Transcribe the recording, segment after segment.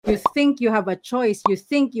You think you have a choice. You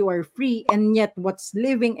think you are free, and yet what's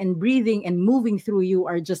living and breathing and moving through you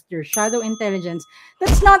are just your shadow intelligence.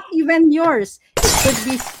 That's not even yours.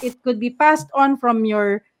 It could be passed on from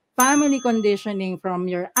your family conditioning,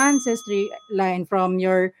 from your ancestry line, from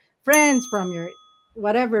your friends, from your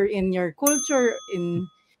whatever in your culture, in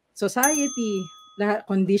society. Lahat,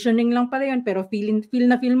 conditioning lang pala yun, pero feel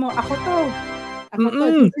mo, ako to, this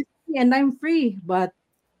Mm-mm. is me and I'm free. But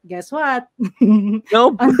guess what?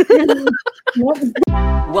 Nope. Until, nope.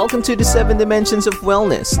 Welcome to the Seven Dimensions of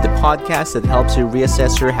Wellness, the podcast that helps you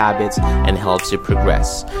reassess your habits and helps you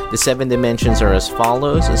progress. The seven dimensions are as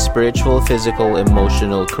follows: spiritual, physical,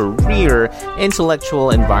 emotional, career, intellectual,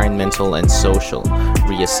 environmental, and social.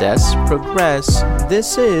 Reassess, progress.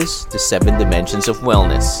 This is the Seven Dimensions of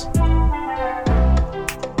Wellness.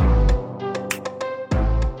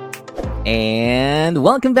 And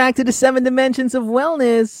welcome back to the Seven Dimensions of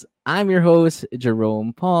Wellness. I'm your host,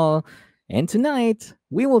 Jerome Paul. And tonight,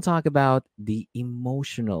 we will talk about the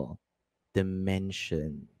emotional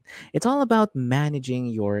dimension. It's all about managing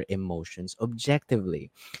your emotions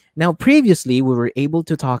objectively. Now, previously, we were able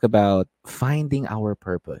to talk about finding our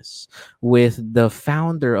purpose with the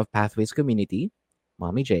founder of Pathways Community,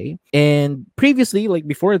 Mommy J. And previously, like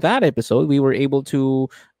before that episode, we were able to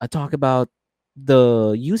talk about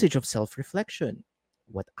the usage of self reflection,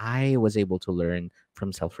 what I was able to learn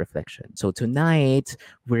from self reflection. So tonight,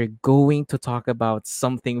 we're going to talk about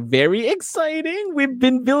something very exciting. We've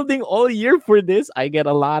been building all year for this. I get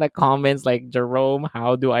a lot of comments like, Jerome,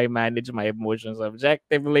 how do I manage my emotions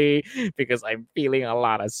objectively? Because I'm feeling a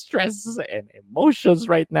lot of stress and emotions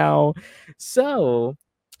right now. So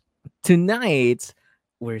tonight,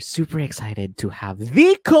 we're super excited to have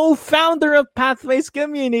the co-founder of Pathways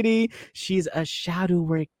Community. She's a shadow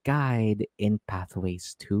work guide in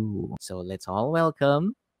Pathways 2. So let's all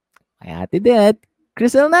welcome my ate det,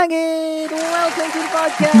 Krisselle Naguit. Welcome to the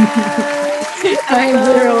podcast. Hi,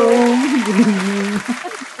 Hello. Jerome. Good evening.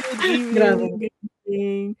 Good evening. Grabe. Good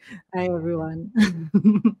evening. Hi, everyone.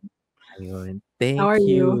 Ayun. How are Thank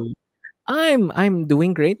you? you. I'm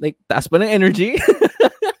doing great. Like taas pa ng energy.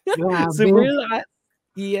 Super Grabe. lakas.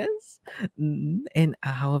 Yes. And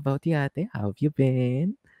how about you, ate? How have you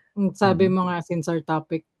been? Sabi Mm. mo nga, since our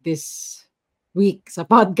topic this week sa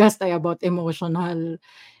podcast ay about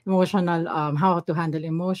how to handle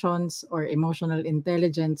emotions or emotional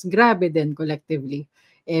intelligence. Grabe din collectively.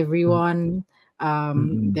 Mm, Everyone,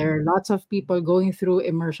 mm, there are lots of people going through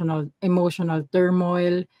emotional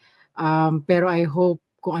turmoil. Pero I hope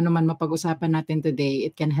kung ano man mapag-usapan natin today,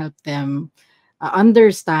 it can help them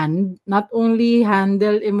understand, not only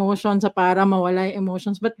handle emotions sa para mawala yung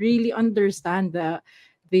emotions, but really understand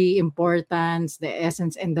the importance, the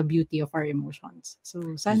essence, and the beauty of our emotions. So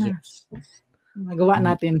sana yes. magawa Mm.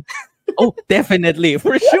 natin. Oh, definitely.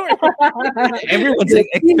 For sure. Everyone's like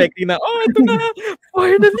Yes. expecting na, oh, ito na.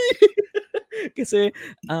 Finally. Kasi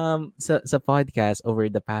sa podcast over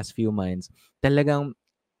the past few months, talagang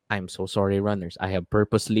I'm so sorry, runners. I have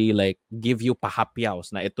purposely like give you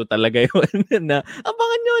pahapyaws na ito talaga yun na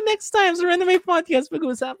abangan nyo next time sa Runaway Podcast.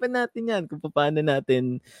 Pag-uusapan natin yan kung paano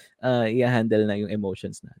natin i-handle na yung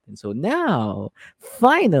emotions natin. So now,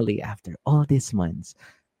 finally, after all these months,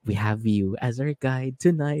 we have you as our guide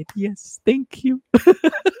tonight. Yes, thank you.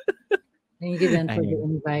 Thank you then for the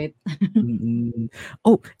Ayun. invite. Mm.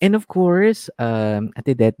 Oh, and of course,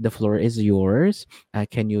 Ate Det, the floor is yours.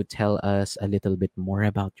 Can you tell us a little bit more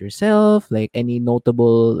about yourself? Like any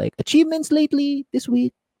notable like achievements lately this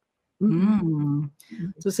week? Mm-mm. Hmm.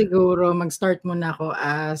 So siguro mag-start muna ako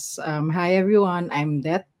as, hi everyone, I'm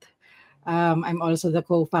Det. I'm also the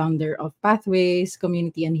co-founder of Pathways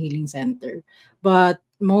Community and Healing Center. But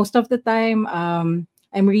most of the time, I'm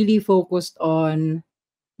really focused on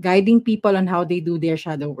guiding people on how they do their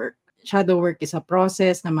shadow work. Shadow work is a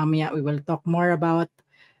process na mamaya we will talk more about.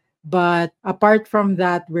 But apart from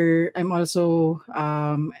that, I'm also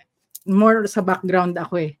more sa background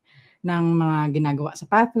ako ng mga ginagawa sa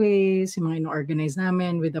Pathways, yung mga ino-organize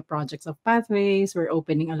namin with the projects of Pathways. We're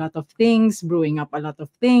opening a lot of things, brewing up a lot of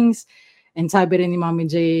things. And sabi rin ni Mommy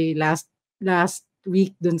J last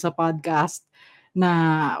week dun sa podcast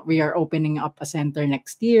na we are opening up a center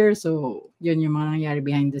next year. So, yun yung mga nangyari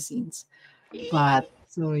behind the scenes. But,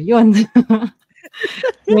 so yun.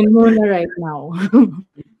 Yun muna right now.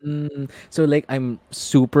 So like I'm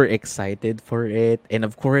super excited for it, and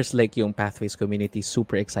of course like yung Pathways community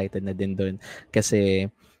super excited na din dun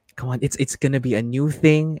kasi come on, it's gonna be a new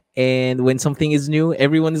thing, and when something is new,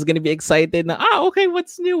 everyone is gonna be excited na okay,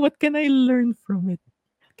 what's new? What can I learn from it?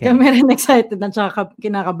 Okay. Kami rin excited at saka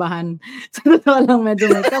kinakabahan. Sa totoo lang medyo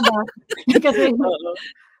may kaba. Kasi Oo.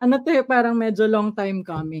 ano 'to, parang medyo long time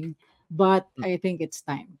coming, but I think it's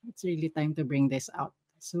time. It's really time to bring this out.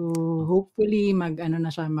 So, Oh, hopefully mag-ano na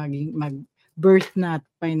siya, mag-birth na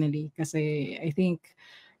finally kasi I think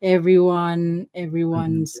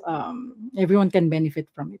mm-mm. everyone can benefit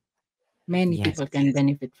from it. Many Yes, people can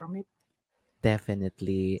benefit from it.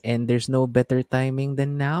 definitely. And there's no better timing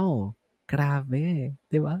than now. Grabe,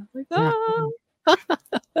 'di ba? Like, Exactly.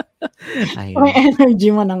 May Ayun. energy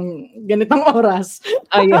mo ng ganitong oras.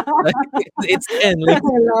 Yes. It's 10, I like,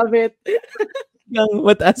 love it. yung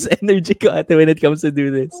mataas energy ko ate when it comes to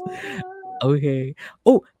do this. Okay.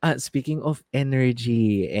 Oh, speaking of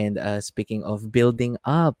energy and speaking of building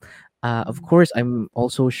up, of course, I'm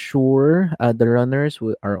also sure the runners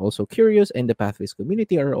are also curious, and the Pathways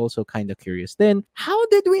community are also kind of curious. Then, how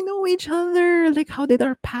did we know each other? Like, how did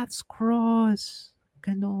our paths cross?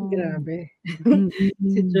 Ganon. Grabe.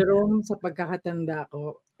 Si Mm-mm. Jerome sa pagkakatanda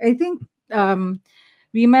ko, I think,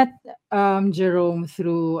 we met, Jerome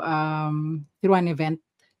through an event.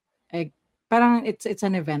 Like, parang it's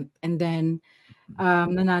an event and then,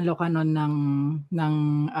 nanalo ka nun ng,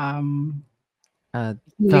 Uh,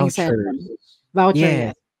 healing Vouchers. session. Voucher,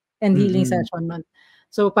 Yes. yes, and healing Mm-mm. session nun.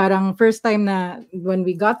 So, parang first time na when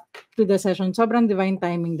we got to the session, sobrang divine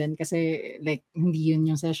timing din kasi like hindi yun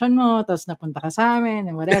yung session mo tapos napunta ka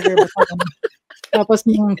sa'min and whatever, basta ganun. Tapos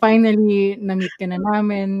nung finally na-meet ka na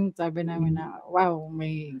namin, sabi namin Mm. na, "Wow,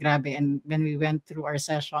 may grabe." And when we went through our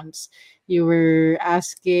sessions, you were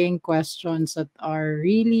asking questions that are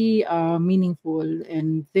really, meaningful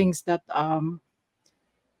and things that,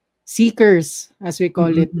 seekers, as we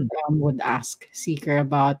call it, Mm-mm. would ask. Seeker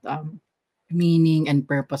about, meaning and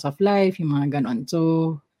purpose of life, yung mga gano'n.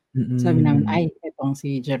 So, sabi namin, Mm-mm. "Ay, etong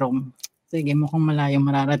si Jerome, sige mukhang malayong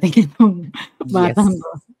mararating itong batang Yes.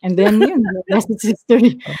 'to." And then yun, the rest is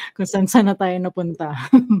history kung saan-saan na tayo napunta.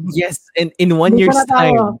 Yes, and in 1 Dito na year's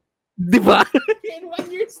tayo, time, 'di ba? In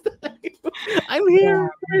 1 year's time, I'm here,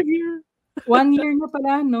 grabe. we're here. 1 year na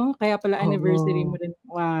pala 'no? Kaya pala anniversary mo Oo. rin.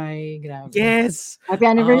 Why, grabe. Yes. Happy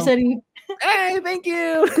Um, anniversary! hey, thank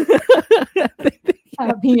you.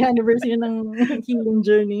 Happy anniversary ng healing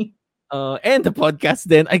journey And the podcast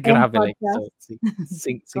din, ay and grabe, like, podcast.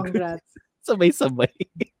 so Congrats. sabay-sabay.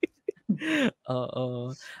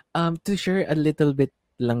 Oo. To share a little bit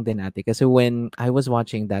lang din ate, kasi when I was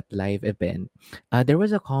watching that live event, there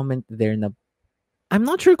was a comment there na I'm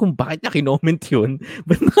not sure kung bakit niya kinoment yun,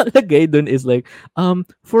 but nakalagay dun is like,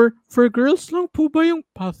 for girls lang po ba yung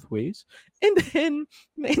pathways? And then,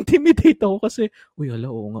 na-intimidate ako kasi, uy, hala,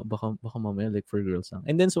 oo nga, baka mamaya like for girls lang.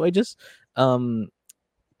 And then, so I just, um,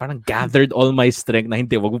 parang gathered all my strength na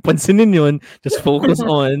hindi, wag mo pansinin yun. Just focus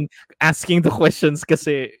on asking the questions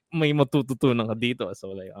kasi may matututunan ka dito.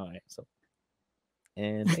 So, like, okay. So,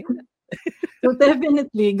 and, ayun na. So,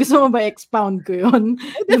 definitely, gusto mo ba expound ko yun,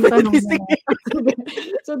 Ay, yung tanong definitely, mo na sige.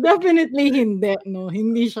 so, definitely hindi 'no,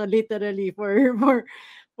 hindi siya literally for,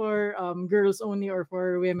 girls only or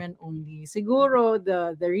for women only. Siguro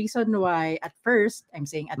the reason why at first, I'm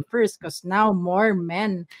saying at first, 'cause now more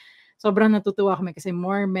men, sobrang natutuwa kami kasi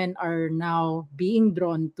more men are now being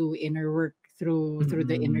drawn to inner work through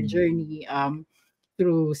the inner Mm-mm. journey,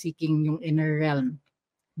 through seeking yung inner realm.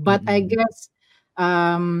 But I Mm-mm. guess,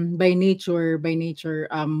 by nature,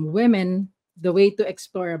 women, the way to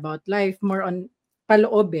explore about life more on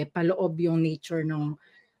paloob yung nature ng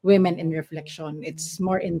women in reflection. It's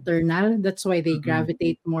more internal. That's why they Mm-mm.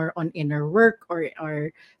 gravitate more on inner work or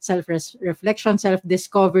reflection,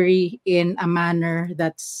 self-discovery in a manner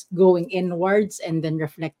that's going inwards and then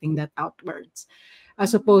reflecting that outwards.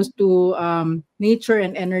 As opposed to, nature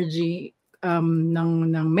and energy, ng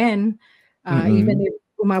men, even Mm-mm. if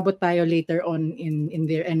umabot tayo later on in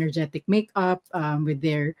their energetic makeup, with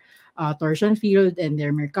their, torsion field and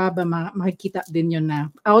their Merkaba, makikita din yun na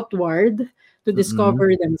outward to Mm-mm.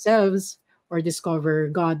 discover themselves or discover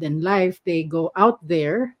God and life, they go out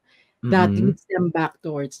there that Mm-mm. leads them back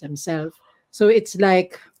towards themselves. So it's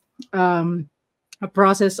like, um, a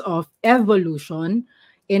process of evolution,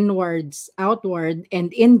 inwards, outward,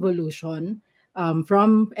 and involution,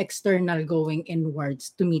 from external going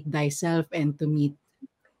inwards to meet thyself and to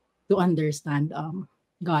understand,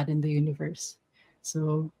 God and the universe.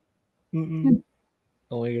 So, Mm-mm. yun.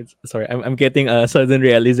 Oh my God. Sorry, I'm getting a sudden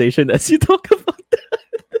realization as you talk about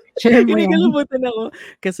Share mo yan. Kinakalimutan ako.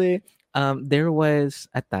 Kasi, there was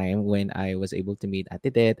a time when I was able to meet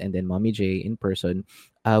Ate Det and then Mommy J in person.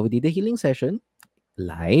 We did a healing session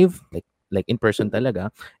live, like in person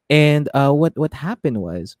talaga. And what happened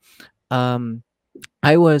was, um,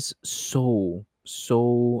 I was so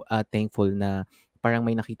thankful na parang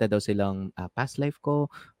may nakita daw silang past life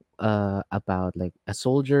ko about like a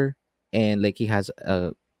soldier, and like he has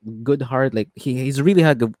good heart. Like he's really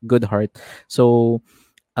had a good heart. So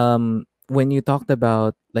when you talked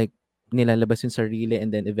about like nilalabas yung sarili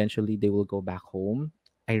and then eventually they will go back home,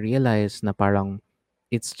 I realized na parang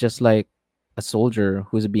it's just like a soldier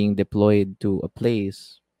who's being deployed to a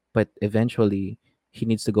place, but eventually he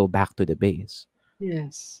needs to go back to the base.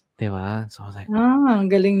 Yes. 'Di ba? So I was like,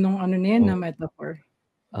 Ang galing nung ano na yun na oh, metaphor.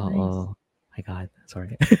 Nice. oh my God,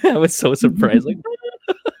 sorry. I was so surprised. Like,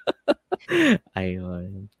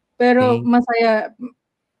 ayun. Pero Thank. masaya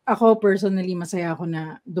ako personally, masaya ako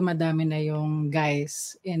na dumadami na yung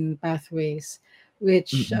guys in Pathways,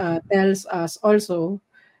 which, Mm-mm, tells us also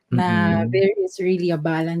na mm-mm, there is really a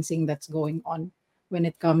balancing that's going on when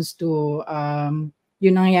it comes to,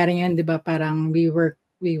 yung nangyayari ngayon, 'di ba, parang we were,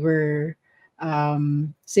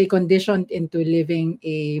 say conditioned into living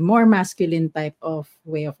a more masculine type of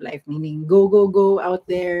way of life, meaning go, go, go out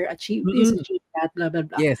there, achieve this, mm-mm. achieve that, blah, blah,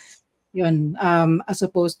 blah. Yes. Yun, as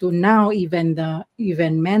opposed to now, even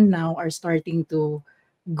men now are starting to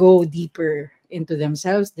go deeper into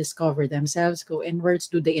themselves, discover themselves, go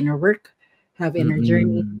inwards, do the inner work, have inner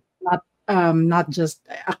journey, Mm-mm, not just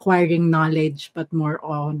acquiring knowledge, but more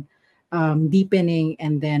on, deepening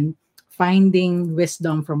and then finding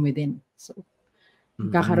wisdom from within. So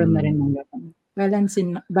magkakaroon na rin mm-mm. ng gano'n.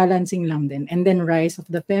 Balancing lang din. And then rise of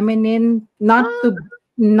the feminine, not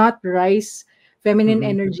rise feminine Mm-mm,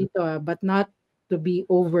 energy to, but not to be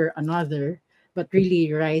over another, but really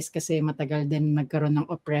rise kasi matagal din nagkaroon ng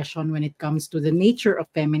oppression when it comes to the nature of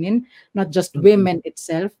feminine, not just mm-mm, women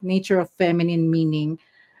itself, nature of feminine meaning,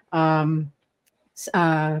 um,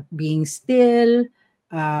 being still,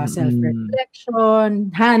 mm-mm. self-reflection,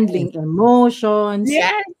 Yes. handling emotions,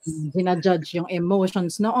 Yes. judge yung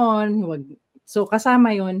emotions noon, so kasama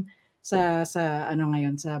yon sa ano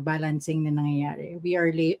ngayon, sa balancing na nangyayari. We are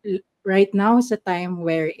right now sa time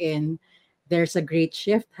wherein there's a great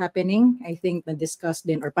shift happening. I think na-discuss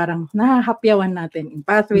din or parang nahahapyawan natin in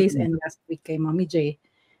Pathways Mm-mm, and last week kay Mommy J.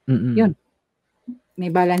 mm-mm. Yun, may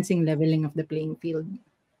balancing leveling of the playing field.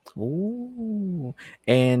 Oh,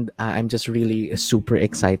 and I'm just really super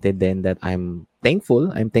excited then that I'm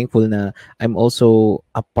thankful. I'm thankful na I'm also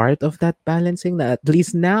a part of that balancing. Na at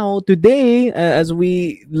least now today, as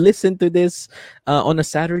we listen to this on a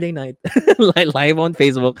Saturday night, live on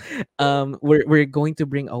Facebook, we're going to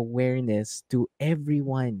bring awareness to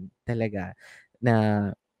everyone. Talaga,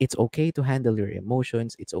 na it's okay to handle your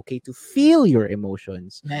emotions. It's okay to feel your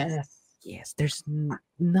emotions. Yes. Yes, there's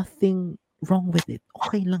nothing wrong with it.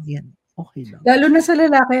 Okay lang yan. Okay lang. Lalo na sa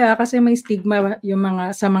lalaki, kasi may stigma yung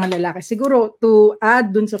mga sa mga lalaki. Siguro to add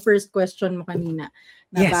dun sa first question mo kanina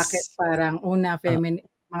na bakit Yes. parang una Uh,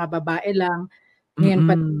 mga babae lang, ngayon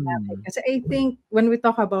pati lalaki. mm. Kasi I think when we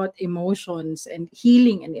talk about emotions and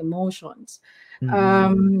healing and emotions,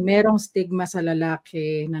 Mm. merong stigma sa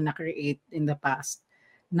lalaki na na-create in the past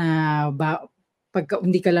na pagka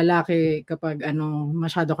hindi ka lalaki kapag ano,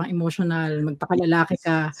 masyado kang emotional, magpakalalaki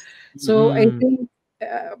ka. Yes. So I Mm. think,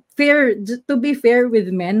 to be fair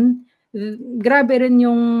with men, grabe rin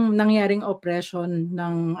yung nangyaring oppression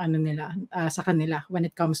ng ano nila, sa kanila when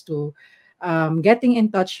it comes to, getting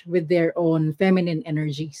in touch with their own feminine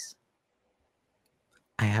energies.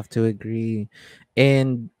 I have to agree.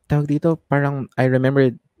 And tawag dito, parang I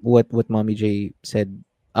remember what Mommy J said.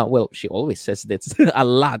 Well, she always says this a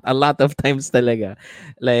lot of times talaga.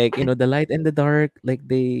 Like, the light and the dark, like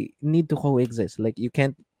they need to coexist. Like you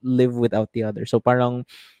can't live without the other. So parang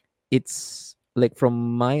it's like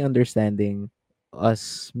from my understanding,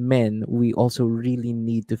 us men, we also really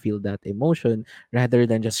need to feel that emotion rather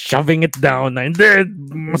than just shoving it down. And then,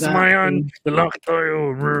 masama yan. Exactly. Lalaki tayo.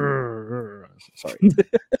 Sorry.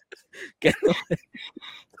 Ganon.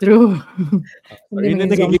 True. Hindi Sorry na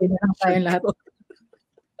maging nagiging zombie na lang shirt tayong lahat. ko.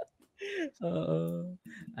 Oo.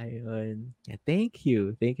 Ayun. Yeah, thank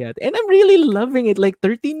you. Thank you. And I'm really loving it. Like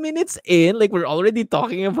 13 minutes in, like we're already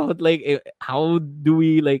talking about like how do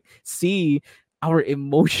we like see our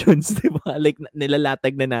emotions, di ba? Like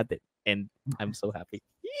nilalatag na natin. And I'm so happy.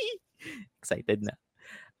 Excited na.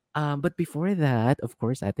 But before that, of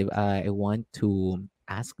course, I want to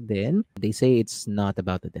ask then. They say it's not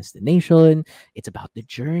about the destination, it's about the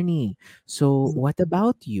journey. So, what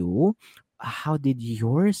about you? How did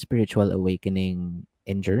your spiritual awakening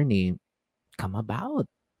and journey come about?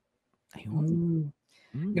 Ayun. Hmm.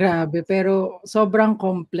 Mm, Grabe, pero sobrang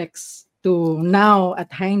complex to now at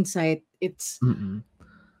hindsight, mm-mm,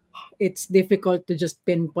 it's difficult to just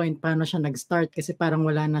pinpoint paano siya nag-start kasi parang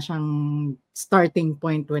wala na siyang starting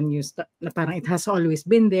point when you start, na parang it has always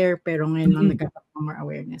been there pero ngayon lang mm-mm, nagkakaroon ng more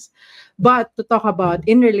awareness. But to talk about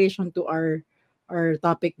in relation to our our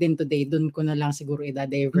topic din today, dun ko na lang siguro Mm.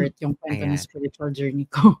 ida-divert yung kwento ng Ayan. spiritual journey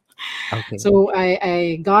ko. Okay. So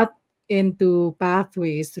I got into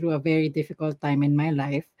pathways through a very difficult time in my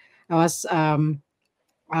life. I was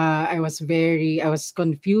I was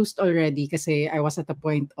confused already kasi I was at a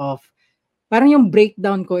point of parang yung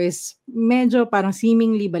breakdown ko is medyo parang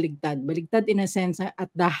seemingly baligtad. Baligtad in a sense na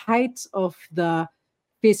at the heights of the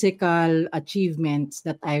physical achievements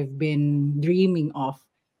that I've been dreaming of.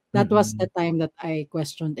 That was the Mm-mm. time that I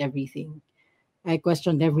questioned everything. I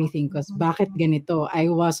questioned Oh. everything because bakit ganito?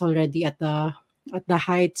 I was already at the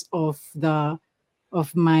heights of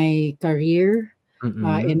my career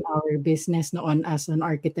Mm-mm. in our business noon as an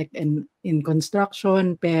architect and in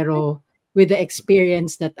construction. Pero with the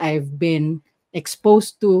experience that I've been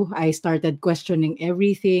exposed to, I started questioning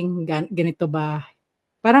everything. Ganito ba?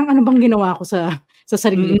 Parang ano bang ginawa ko sa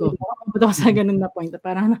sarili ko? Mm-mm. Umabot ako sa ganun na point.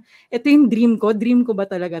 Parang ito yung dream ko ba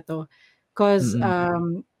talaga to? Because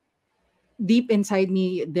Mm-mm. deep inside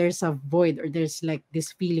me there's a void or there's like this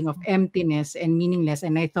feeling of emptiness and meaningless,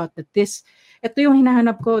 and I thought that ito yung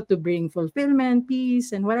hinahanap ko to bring fulfillment,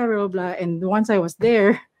 peace, and whatever blah. And once I was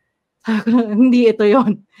there, sabi ko, hindi ito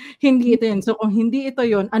yon, hindi ito yun. So kung hindi ito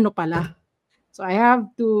yon, ano pala? So I have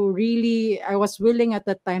to really, I was willing at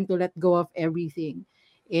that time to let go of everything,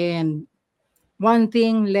 and one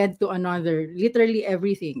thing led to another. Literally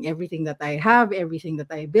everything that I have, everything that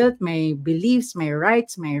I built, my beliefs, my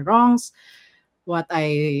rights, my wrongs, basta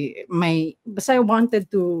I wanted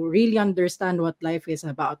to really understand what life is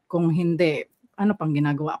about. Kung hindi, ano pang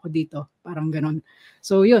ginagawa ko dito? Parang ganun.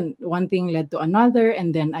 So yun, one thing led to another, and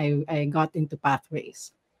then I got into pathways.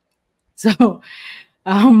 So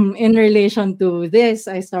in relation to this,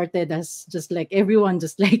 I started as just like everyone,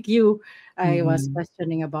 just like you. I was Mm-mm.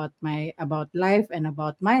 questioning about life and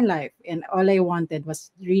about my life, and all I wanted was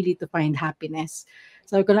really to find happiness.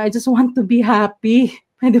 So I just want to be happy.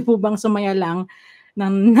 Pwede po bang sumaya lang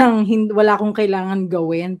wala akong kailangan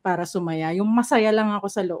gawin para sumaya. Yung masaya lang ako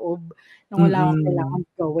sa loob nang wala akong Mm-mm. kailangan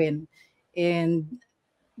gawin. And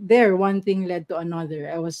there, one thing led to another.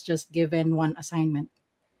 I was just given one Mm-mm.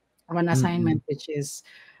 assignment, which is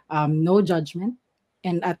no judgment.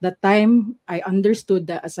 And at that time, I understood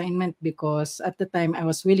the assignment because at the time I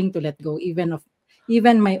was willing to let go even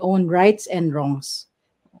my own rights and wrongs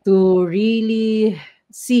to really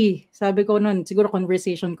see. Sabi ko nun, siguro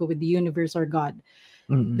conversation ko with the universe or God.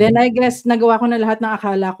 Then Mm-mm. I guess nagawa ko na lahat ng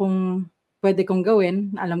akala kong pwede kong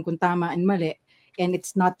gawin, alam kong tama and mali, and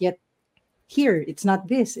it's not yet here. It's not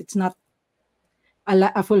this. It's not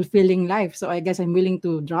a fulfilling life. So I guess I'm willing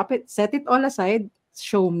to drop it, set it all aside,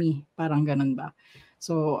 show me, parang ganun ba.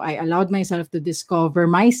 So I allowed myself to discover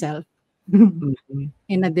myself Mm-mm.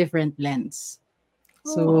 in a different lens.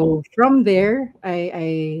 Oh. So from there,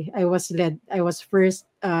 I was first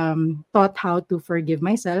taught how to forgive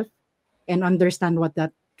myself and understand what that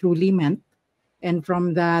truly meant. And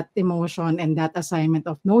from that emotion and that assignment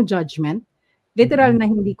of no judgment, literal Mm-mm. na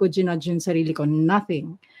hindi ko ginudge yung sarili ko,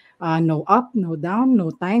 nothing. No up, no down, no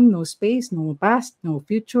time, no space, no past, no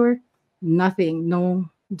future, nothing. No,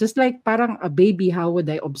 just like parang a baby, how would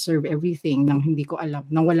I observe everything nang hindi ko alam,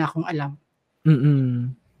 nang wala akong alam.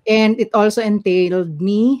 Mm-mm. And it also entailed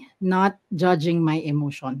me not judging my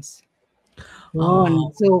emotions.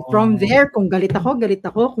 Yun. So, from Oh. there, kung galit ako, galit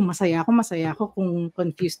ako. Kung masaya ako, masaya ako. Kung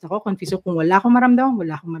confused ako, confused ako. Kung wala akong maramdaman,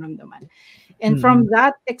 wala akong maramdaman. And Mm-mm. from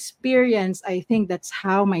that experience, I think that's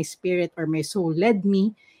how my spirit or my soul led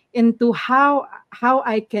me into how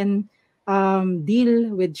I can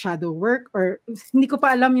deal with shadow work, or hindi ko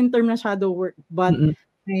pa alam yung term na shadow work, but Mm-mm.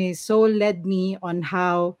 my soul led me on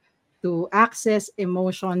how to access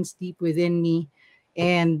emotions deep within me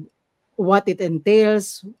and what it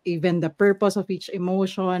entails, even the purpose of each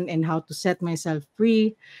emotion and how to set myself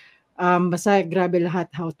free. Basta grabe lahat,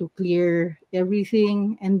 how to clear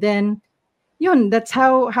everything. And then, yun, that's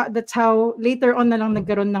how later on na lang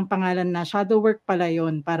nagkaroon ng pangalan na shadow work pala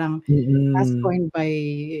yun. Parang as Mm-mm. coined by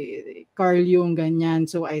Carl Jung, ganyan.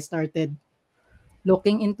 So I started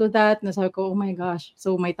looking into that. Nasabi ko, oh my gosh.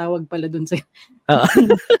 So may tawag pala dun sa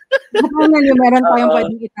Oo. finally, meron tayong Oo.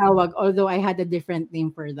 pwedeng itawag, although I had a different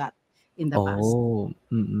name for that in the past. Oh,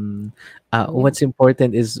 mm. So yeah. What's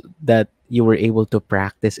important is that you were able to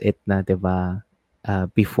practice it na, 'di ba,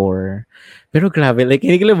 before. Pero grabe, like,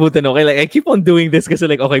 kinikilabutan ako. Like, I keep on doing this kasi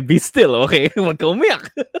like, okay, be still, okay? Huwag ka umiyak.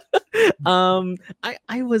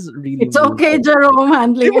 I was really It's moved. okay, Jerome,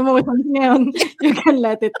 handling emotions ngayon. You can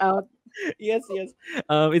let it out. Yes, yes.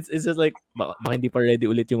 It's just like, baka hindi pa ready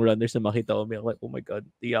ulit yung runners na makita ko. Like, oh my God,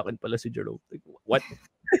 tiyakin pala si Jerome. Like, what?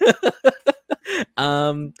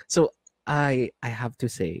 So I have to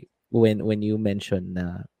say, when you mentioned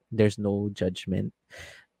na there's no judgment.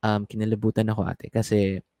 Kinalabutan ako ate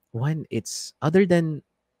kasi one, it's other than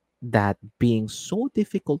that being so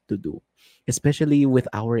difficult to do, especially with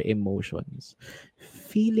our emotions.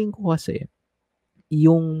 Feeling ko kasi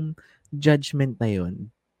yung judgment na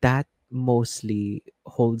yun, that mostly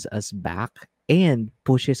holds us back and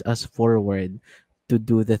pushes us forward to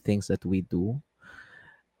do the things that we do.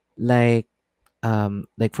 Like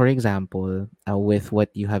like for example, with what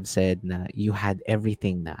you have said na you had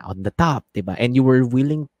everything na on the top, diba? And you were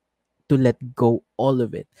willing to let go all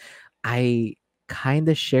of it. I kind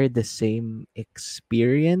of shared the same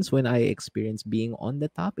experience when I experienced being on the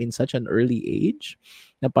top in such an early age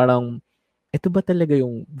na parang ito ba talaga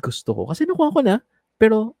yung gusto ko? Kasi nakuha ko na,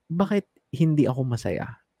 pero bakit hindi ako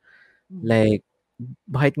masaya? Mm. Like,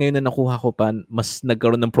 bakit ngayon na nakuha ko pa, mas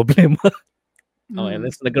nagkaroon ng problema? Okay, Mm.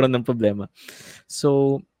 mas nagkaroon ng problema.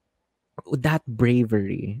 So, that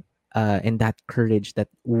bravery and that courage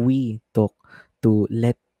that we took to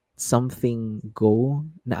let something go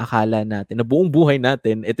na akala natin, na buong buhay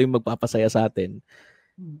natin, ito yung magpapasaya sa atin,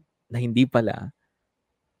 Mm. na hindi pala,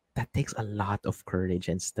 that takes a lot of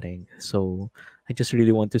courage and strength. So, I just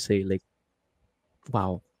really want to say, like,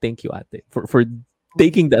 wow, thank you, ate, for Mm.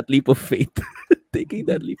 taking that leap of faith.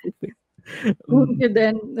 Taking that leap of faith. Thank Mm, you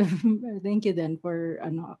then. Thank you then for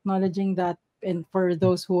acknowledging that, and for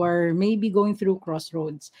those who are maybe going through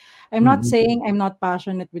crossroads. I'm not mm, saying I'm not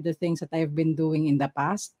passionate with the things that I've been doing in the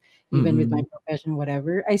past, even with my mm, profession,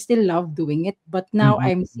 whatever. I still love doing it, but now mm,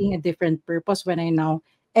 I'm seeing a different purpose when I now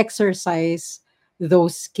exercise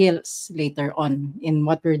those skills later on in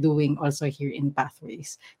what we're doing also here in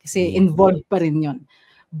Pathways. Kasi yeah. involved pa rin yun.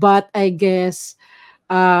 But I guess,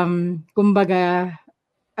 kumbaga,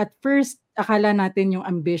 at first, akala natin yung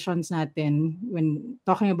ambitions natin when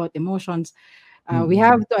talking about emotions, we Mm,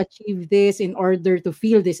 have to achieve this in order to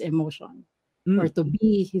feel this emotion or mm, to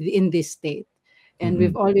be in this state. And mm,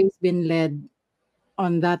 we've always been led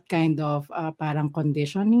on that kind of parang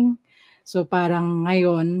conditioning. So parang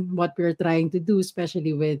ngayon, what we're trying to do,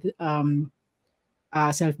 especially with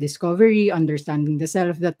self-discovery, understanding the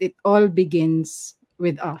self, that it all begins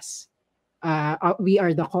with us. We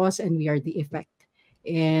are the cause and we are the effect.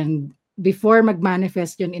 And before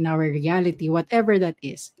mag-manifest yun in our reality, whatever that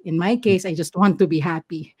is, in my mm. case, I just want to be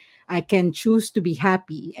happy. I can choose to be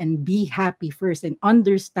happy and be happy first and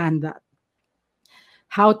understand that,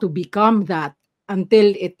 how to become that,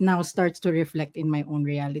 until it now starts to reflect in my own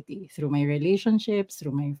reality through my relationships,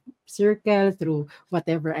 through my circle, through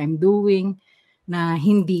whatever I'm doing, na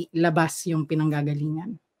hindi labas yung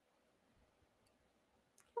pinanggagalingan.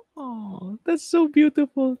 Oh, that's so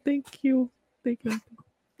beautiful. Thank you. Thank you.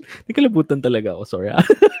 Nagkalabutan talaga ako, sorry.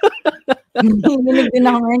 Nanginginig din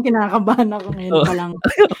ako ngayon, kinakabahan ako ngayon Oh, pa lang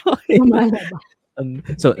okay. lumalabas.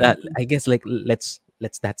 So Thank you. I guess like let's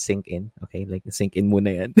that sink in. Okay, like sink in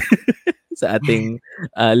muna yan sa ating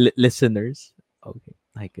listeners. Okay,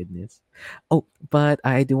 my goodness. Oh, but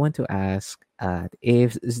I do want to ask,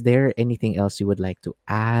 if is there anything else you would like to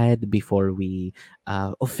add before we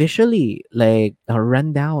officially like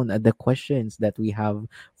run down the questions that we have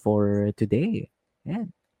for today? Yeah.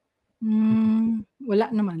 Wala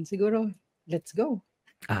naman. Siguro, let's go.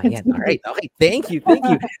 Ah, Let's yeah. do All right. this. Okay. Thank you. Thank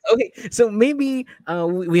you. Okay. So maybe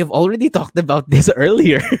we have already talked about this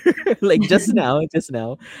earlier, like just now, just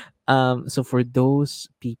now. So for those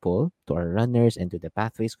people, to our runners and to the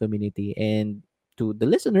Pathways community and to the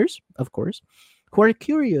listeners, of course, who are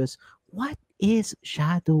curious, what is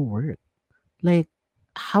shadow work? Like,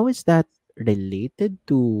 how is that related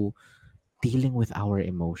to dealing with our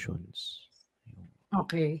emotions?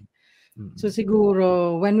 Okay. So Mm,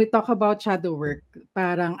 siguro, when we talk about shadow work,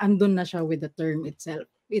 parang andun na siya with the term itself.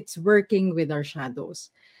 It's working with our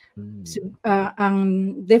shadows. So, mm, ang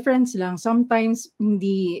difference lang, sometimes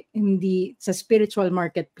hindi sa spiritual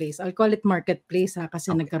marketplace. I'll call it marketplace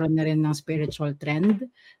kasi okay. nagkaroon na rin ng spiritual trend.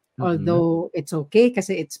 Mm-mm. Although it's okay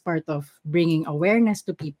kasi it's part of bringing awareness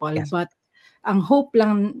to people. Yes. But ang hope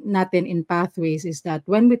lang natin in Pathways is that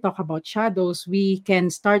when we talk about shadows, we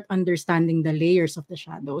can start understanding the layers of the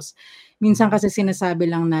shadows. Minsan Mm, kasi sinasabi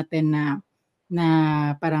lang natin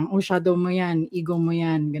na parang, oh, shadow mo yan, ego mo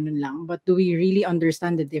yan, ganun lang. But do we really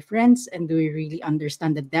understand the difference, and do we really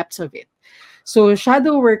understand the depths of it? So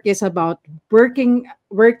shadow work is about working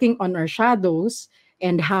on our shadows,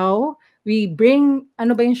 and how we bring,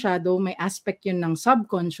 ano ba yung shadow? May aspect yun ng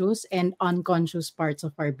subconscious and unconscious parts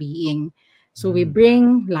of our being. So we mm.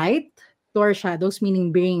 bring light to our shadows,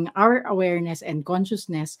 meaning bring our awareness and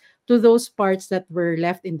consciousness to those parts that were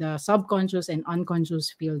left in the subconscious and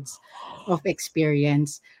unconscious fields of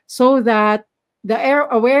experience, so that the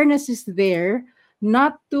awareness is there,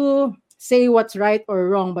 not to say what's right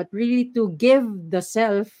or wrong, but really to give the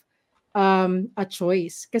self a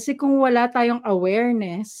choice. Kasi kung wala tayong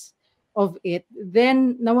awareness of it,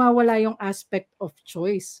 then nawawala yung aspect of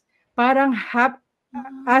choice. Parang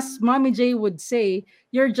as Mommy J would say,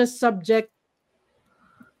 you're just subject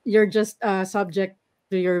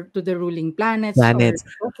to the ruling planets, or Planets.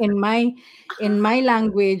 in my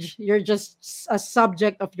language, you're just a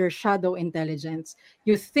subject of your shadow intelligence.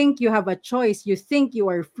 You think you have a choice, you think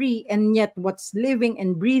you are free, and yet what's living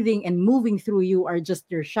and breathing and moving through you are just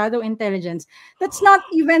your shadow intelligence. That's not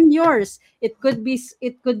even yours. It could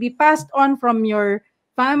be passed on from your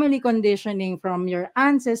family conditioning, from your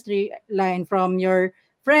ancestry line, from your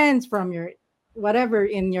friends, from your whatever,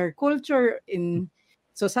 in your culture, in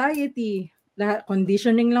society. Lahat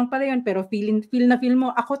conditioning lang pala yun, pero feel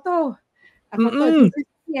mo, ako to, this Mm-mm. is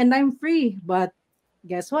me and I'm free. But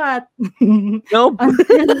guess what? Nope.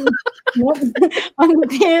 until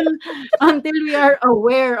until until we are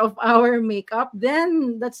aware of our makeup,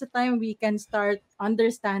 then that's the time we can start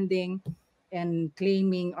understanding and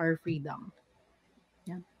claiming our freedom.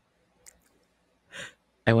 Yeah.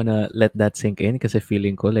 I wanna let that sink in kasi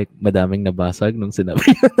feeling ko like madaming nabasag nung sinabi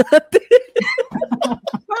yun natin.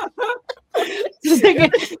 So, sige,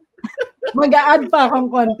 mag-a-add pa akong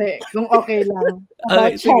konti kung okay lang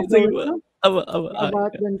about Okay, sige, sige shadows, ba. no?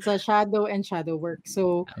 About Okay. dun sa shadow and shadow work.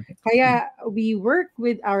 So, Okay. kaya we work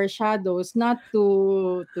with our shadows not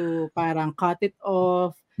to parang cut it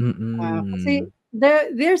off. Kasi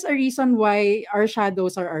Mm-mm. there's a reason why our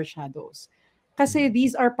shadows are our shadows. Kasi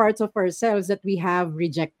these are parts of ourselves that we have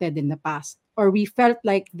rejected in the past. Or we felt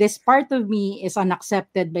like this part of me is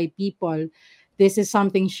unaccepted by people. This is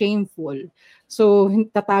something shameful. So,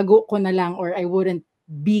 tatago ko na lang, or I wouldn't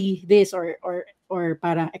be this, or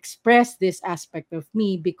parang express this aspect of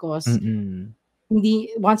me because Mm-mm.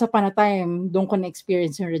 hindi, once upon a time doon ko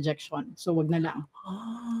na-experience yung rejection. So, wag na lang.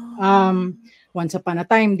 Ah. Um, Once upon a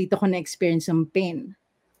time, dito ko na-experience yung pain.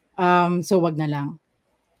 So, wag na lang.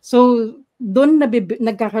 So, doon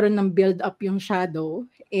nagkakaroon ng build up yung shadow,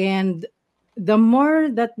 and the more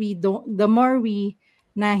we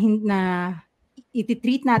na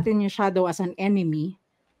ititreat natin yung shadow as an enemy,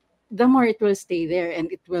 the more it will stay there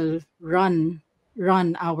and it will run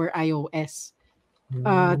our iOS.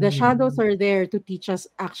 The shadows Oh. are there to teach us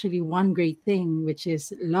actually one great thing, which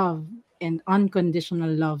is love and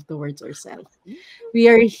unconditional love towards ourselves. We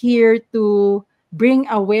are here to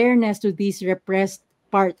bring awareness to these repressed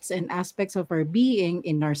parts and aspects of our being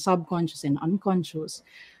in our subconscious and unconscious,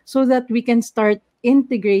 so that we can start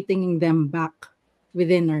integrating them back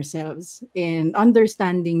within ourselves and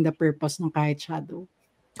understanding the purpose ng kahit shadow.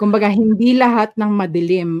 Kumbaga, hindi lahat ng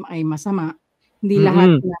madilim ay masama. Hindi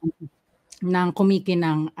lahat Mm-mm. ng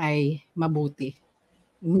kumikinang ay mabuti.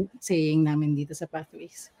 Saying namin dito sa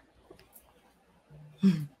Pathways.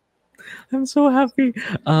 I'm so happy.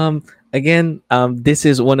 Again, this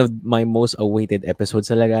is one of my most awaited episodes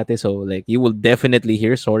sa Lagate. So, like, you will definitely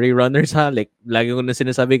hear Sorry Runners, ha? Like, lagi ko na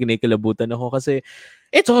sinasabi, kinikilabutan ako kasi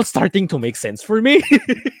it's all starting to make sense for me.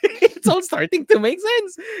 It's all starting to make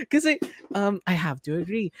sense. Kasi, I have to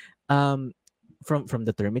agree. Um, from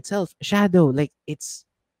the term itself, shadow, like it's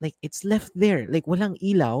left there. Like, walang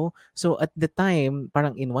ilaw. So, at the time,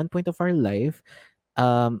 parang in one point of our life,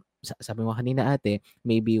 sabi mo kanina ate,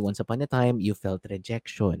 maybe once upon a time, you felt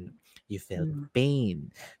rejection, you felt Mm.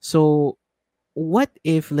 pain. So, what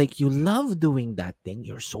if like you love doing that thing,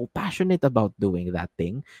 you're so passionate about doing that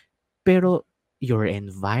thing, pero your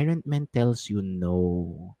environment tells you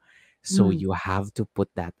no. So Mm. you have to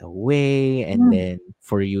put that away and Mm. then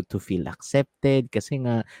for you to feel accepted kasi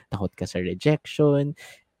nga takot ka sa rejection.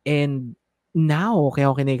 And now,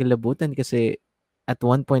 kaya ako kinikilabutan kasi at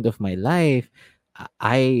one point of my life,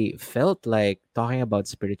 I felt like talking about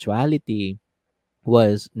spirituality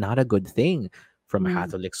was not a good thing from a Mm.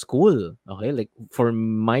 Catholic school. Okay, like for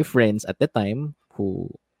my friends at the time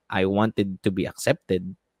who I wanted to be accepted,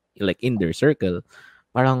 like in their circle,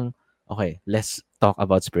 parang okay, let's talk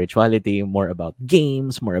about spirituality, more about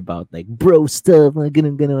games, more about like bro stuff, mga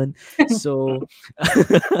ganun ganun. So,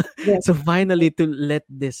 Yes. so finally to let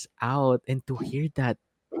this out and to hear that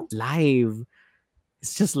live,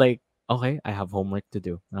 it's just like okay, I have homework to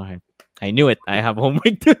do. Okay, I knew it. I have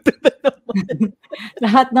homework to do.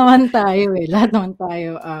 Lahat naman tayo eh. Lahat naman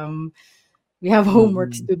tayo. We have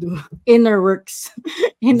homeworks Mm. to do. Inner works.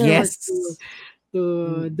 Inner work to Yes. to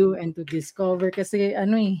Mm. do and to discover. Kasi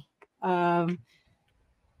ano eh, um,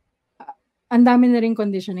 ang dami na rin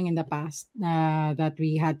conditioning in the past na that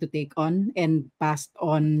we had to take on and passed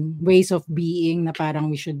on ways of being na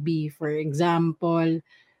parang we should be. For example,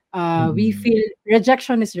 We Mm-mm. feel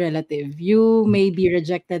rejection is relative. You may be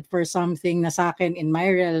rejected for something na sa akin in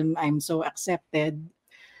my realm, I'm so accepted.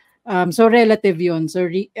 So relative yun.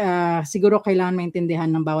 So siguro kailangan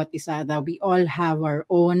maintindihan ng bawat isa that we all have our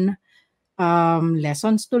own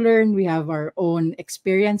lessons to learn. We have our own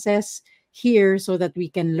experiences here so that we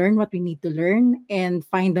can learn what we need to learn and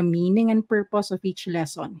find the meaning and purpose of each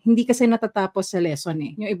lesson. Hindi kasi natatapos sa lesson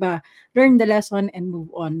eh. Yung iba, learn the lesson and move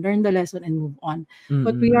on. Learn the lesson and move on.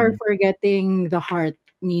 But we are Mm-mm. forgetting the heart,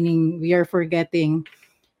 meaning we are forgetting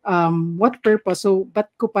what purpose. So, ba't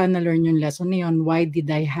ko pa na-learn yung lesson na yun? Why did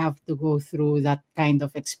I have to go through that kind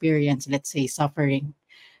of experience? Let's say suffering,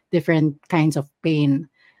 different kinds of pain.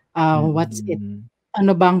 What's it? Mm-mm.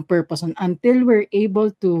 Ano bang purpose? Until we're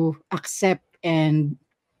able to accept and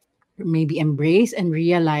maybe embrace and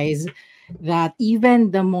realize that even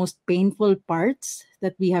the most painful parts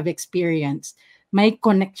that we have experienced may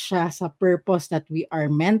connect siya sa purpose that we are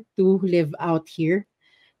meant to live out here,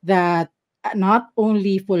 that not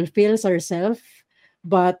only fulfills ourselves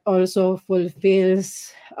but also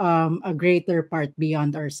fulfills a greater part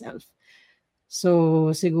beyond ourselves.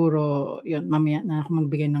 So siguro yun, mamaya na ako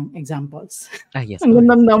magbigay ng examples. Ah, yes, Ang alright.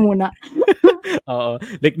 ganda muna. Oo,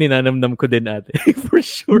 like ninanamnam ko din ate, for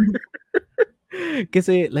sure.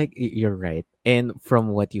 Kasi like you're right. And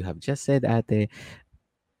from what you have just said, ate,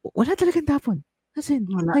 wala talagang tapon. As in,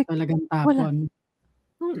 Wala like, talagang wala. tapon.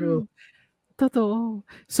 True. Mm. Totoo.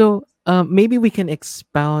 So, maybe we can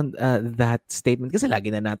expound that statement kasi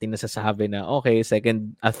lagi na natin nasasabi na okay,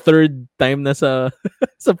 third time na sa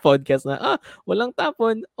sa podcast na walang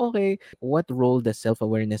tapon. Okay, what role does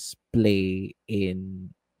self-awareness play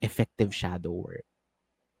in effective shadow work?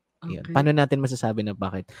 Ayun. Okay. Paano natin masasabi na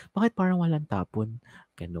bakit parang walang tapon?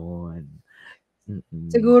 Gano'n.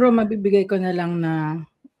 Mm. Siguro mabibigay ko na lang na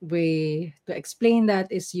way to explain that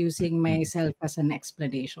is using Mm. myself as an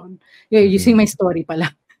explanation. Yeah, using Mhm. my story pala.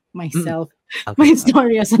 Mm. Myself. My Okay, okay.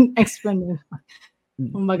 story as an explanation. Mm.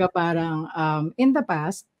 Kumbaga parang in the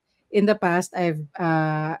past I've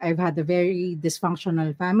had a very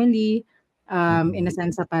dysfunctional family, in a Mm.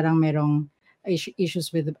 sense na parang merong issues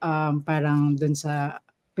with parang dun sa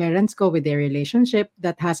parents ko with their relationship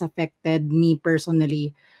that has affected me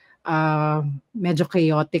personally. Medyo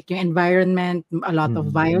chaotic yung environment, a lot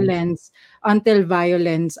of Mm. violence. Until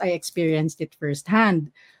violence, I experienced it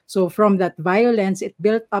firsthand. So from that violence, it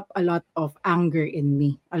built up a lot of anger in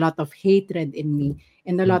me, a lot of hatred in me,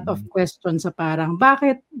 and a lot of Mm. questions sa parang,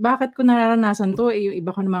 bakit ko nararanasan to? Eh, yung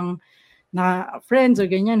iba ko namang na friends or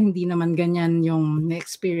ganyan, hindi naman ganyan yung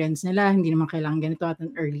na-experience nila, hindi naman kailangan ganito at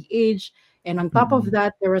an early age. And on top of Mm.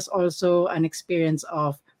 that, there was also an experience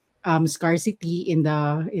of scarcity in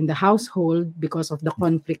the household because of the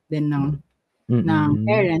conflict din ng Mm.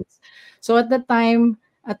 parents. So at the time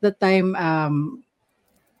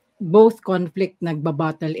both conflict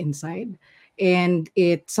nagbabattle inside, and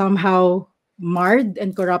it somehow marred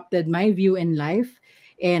and corrupted my view in life,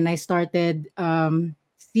 and I started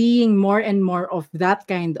seeing more and more of that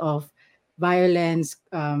kind of violence,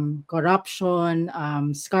 corruption,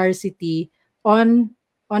 scarcity on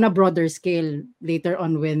on a broader scale later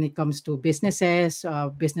on when it comes to businesses,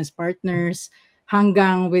 business partners,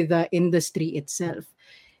 hanggang with the industry itself.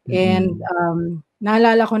 And Mm.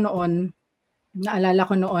 naalala ko noon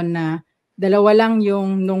na dalawa lang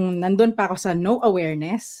yung nung nandun pa ako sa no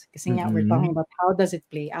awareness, kasi nga we're Mm. talking about how does it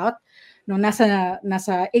play out, nung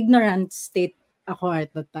nasa ignorant state ako at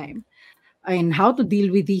that time, and how to deal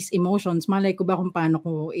with these emotions. Malay ko ba kung paano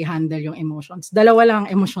ko i-handle yung emotions. Dalawa lang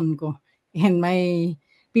ang emosyon ko. And my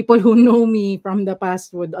people who know me from the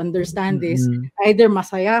past would understand this. Mm. Either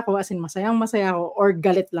masaya ako, as in masayang-masaya ako, or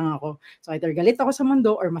galit lang ako. So either galit ako sa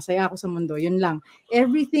mundo or masaya ako sa mundo. Yun lang.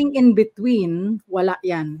 Everything in between, wala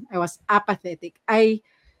yan. I was apathetic. I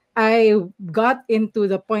got into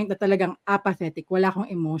the point na talagang apathetic. Wala akong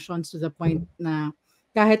emotions to the point na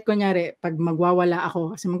kahit kunyari 'pag magwawala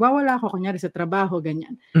ako, kasi magwawala ako kunyari sa trabaho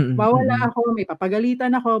ganyan. Mm. Wawala Mm. ako, may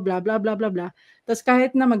papagalitan ako, blah, blah, blah, blah, blah. Ta's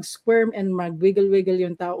kahit na mag-squirm and mag-wiggle-wiggle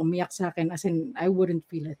yung tao, umiyak sa'kin, as in I wouldn't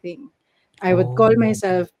feel a thing. I would call Oh.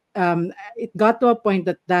 myself, it got to a point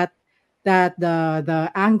that the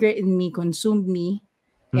anger in me consumed me,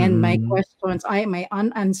 and Mm. my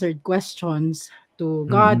unanswered questions to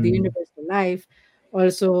God, the Mm. universe, to life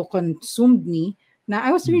also consumed me, na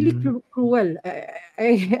I was really Mm. cruel.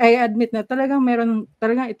 I admit na talagang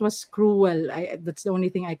it was cruel. That's the only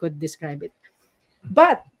thing I could describe it.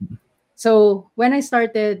 But so when I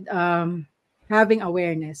started having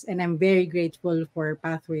awareness, and I'm very grateful for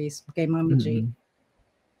Pathways kay Mommy J, Mm.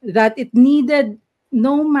 that it needed,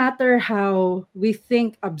 no matter how we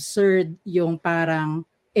think absurd yung parang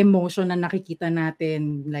emotion na nakikita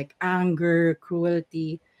natin like anger,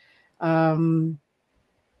 cruelty, um,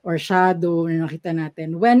 or shadow na nakita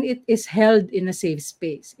natin, when it is held in a safe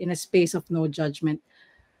space, in a space of no judgment,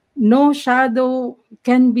 no shadow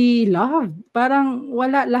can be loved. Parang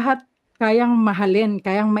wala, lahat kayang mahalin,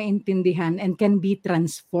 kayang maintindihan, and can be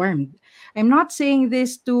transformed. I'm not saying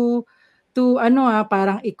this to ano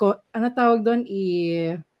parang ano tawag doon,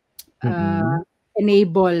 ah, Mm.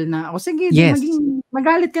 enable na, o sige, di Yes. maging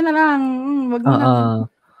magalit ka na lang, wag mo nang, Oo.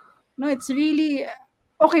 no, it's really,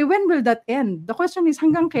 okay, when will that end? The question is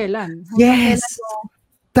hanggang kailan? Hanggang kailan Yes! mo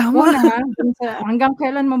Tama! una, dun sa hanggang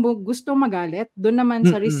kailan mo gusto magalit, dun naman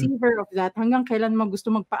sa Mm. receiver of that, hanggang kailan mo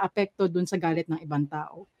gusto magpaapekto dun sa galit ng ibang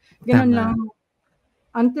tao. Ganun lang,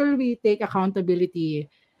 Tama. until we take accountability,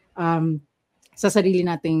 um, sa sarili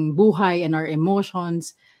nating buhay and our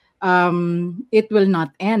emotions, it will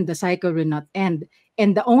not end, the cycle will not end.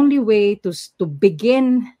 And the only way to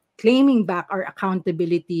begin claiming back our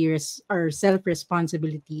accountability, our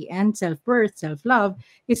self-responsibility and self-worth, self-love,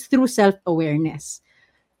 is through self-awareness.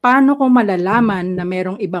 Paano ko malalaman na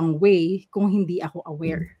merong ibang way kung hindi ako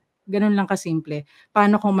aware? Gano'n lang kasimple.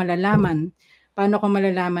 Paano ko malalaman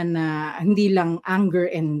na hindi lang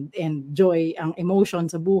anger and joy ang emotion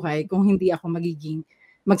sa buhay kung hindi ako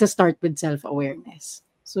magsa-start with self-awareness.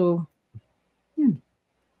 So, yun.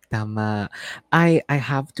 Tama. I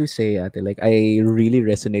have to say, ate, like, I really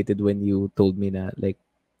resonated when you told me na, like,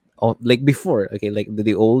 oh, like before, okay, like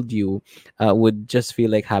the old you would just feel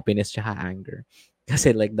like happiness tsaka anger.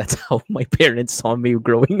 Kasi like that's how my parents saw me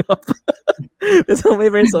growing up. That's how my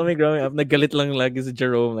parents saw me growing up. Naggalit lang lagi si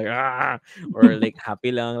Jerome, like, ah! Or like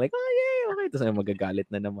happy lang, like, oh, yay, okay. Tapos ay magagalit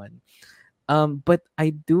na naman. But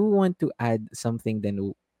I do want to add something then,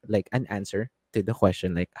 like an answer to the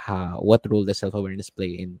question, like what role does self-awareness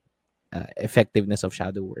play in effectiveness of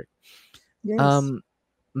shadow work? Yes. Um,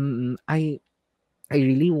 I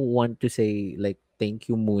really want to say like thank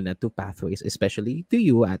you muna to Pathways, especially to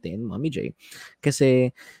you, Ate and Mommy J,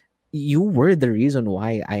 kasi you were the reason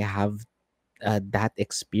why I have that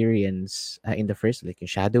experience in the first, like,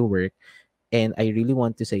 shadow work. And I really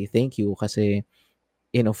want to say thank you kasi,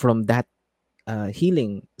 from that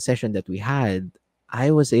healing session that we had,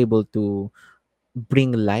 I was able to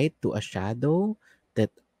bring light to a shadow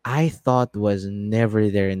that I thought was never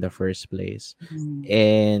there in the first place. Mm.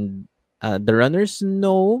 And the runners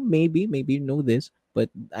know, maybe know this, but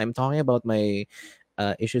I'm talking about my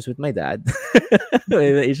issues with my dad. My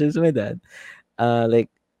issues with my dad. Like,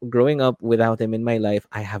 growing up without him in my life,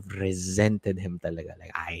 I have resented him talaga. Like,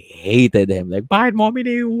 I hated him. Like, bakit mo kami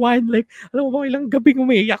iniwan? Like, alam mo ba, ilang gabing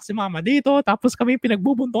umiiyak si mama dito, tapos kami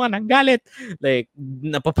pinagbubuntungan ng galit. Like,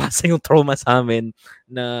 napapasa yung trauma sa amin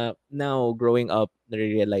na now, growing up,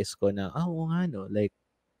 nare-realize ko na, oo nga, no,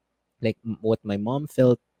 what my mom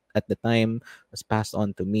felt at the time was passed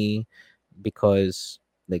on to me because,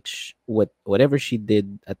 like, whatever she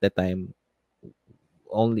did at the time,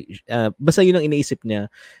 only basta yun ang iniisip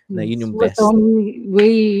niya na yun Yes. yung Was the best. only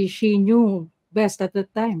way she knew best at the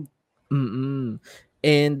time. Mm.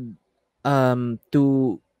 And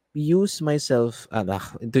to use myself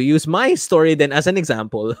to use my story then as an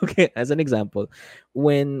example, okay, as an example,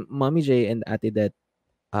 when Mommy J and Ate that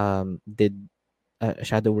did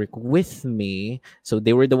shadow work with me, so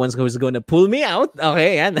they were the ones who was going to pull me out,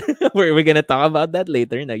 okay, and we're going to talk about that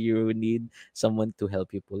later. Now you need someone to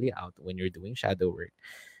help you pull you out when you're doing shadow work.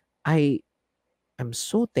 I am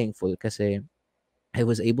so thankful kasi I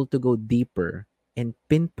was able to go deeper and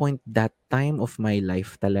pinpoint that time of my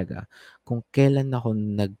life talaga kung kailan ako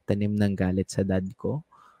nagtanim ng galit sa dad ko.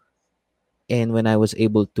 And when I was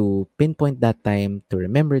able to pinpoint that time, to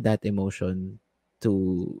remember that emotion,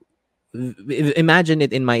 to imagine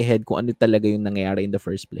it in my head kung ano talaga yung nangyayari in the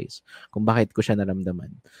first place, kung bakit ko siya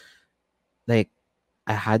naramdaman. Like,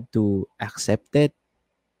 I had to accept it,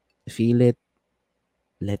 feel it,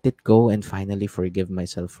 let it go, and finally forgive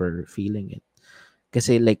myself for feeling it.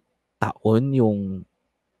 Kasi like, taon yung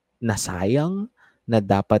nasayang na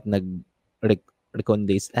dapat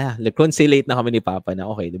reconciliate na kami ni Papa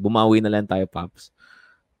na, okay, bumawi na lang tayo, Paps.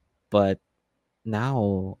 But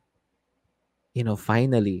now,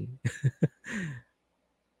 finally,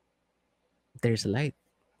 there's light.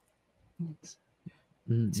 Yes.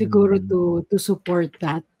 Siguro Mm-mm. to support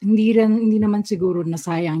that. Hindi naman siguro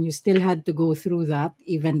nasayang. You still had to go through that,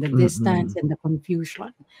 even the distance Mm-mm. and the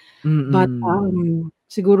confusion. But Mm-mm.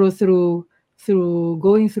 siguro through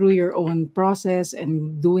going through your own process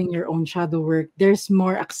and doing your own shadow work, there's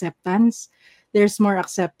more acceptance. There's more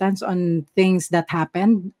acceptance on things that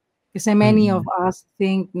happened. Kasi many of Mm-mm. us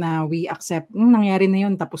think na we accept, nangyari na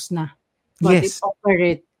yun, tapos na. But it's Yes. over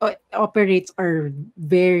it. operates our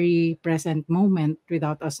very present moment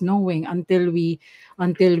without us knowing, until we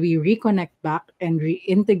reconnect back and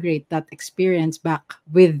reintegrate that experience back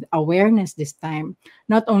with awareness this time.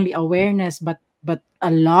 Not only awareness, but a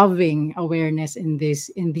loving awareness in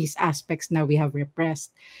these aspects now we have repressed.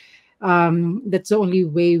 That's the only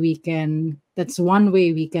way we can that's one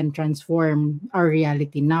way we can transform our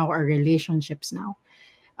reality now, our relationships now.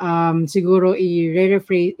 Siguro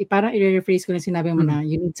parang i-rephrase ko lang sinabi mo Mm, na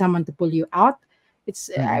you need someone to pull you out.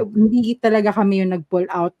 mm, Hindi talaga kami yung nag-pull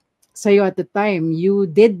out sa'yo at the time. You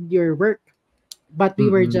did your work, but we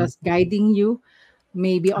were mm. just guiding you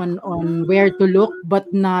maybe on where to look, but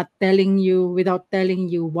not telling you, without telling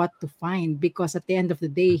you what to find, because at the end of the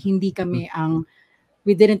day hindi kami ang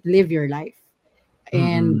we didn't live your life.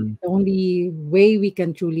 And Mm, the only way we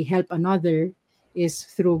can truly help another is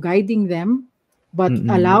through guiding them, but mm,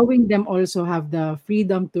 allowing them also have the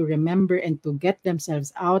freedom to remember and to get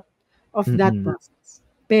themselves out of that mm, process.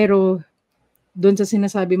 Pero doon sa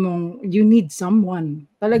sinasabi mong you need someone,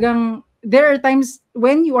 talagang there are times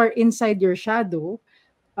when you are inside your shadow,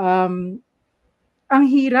 um, ang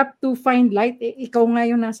hirap to find light. Ikaw nga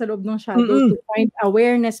yung nasa loob ng shadow, mm. to find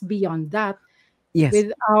awareness beyond that Yes.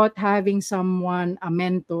 without having someone, a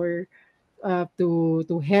mentor,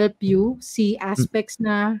 to help you see Mm, aspects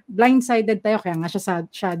na blindsided tayo. Kaya nga siya sa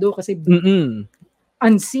shadow kasi mm.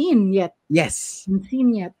 unseen yet. Yes.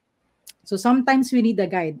 Unseen yet. So sometimes we need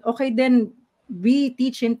a guide. Okay, then we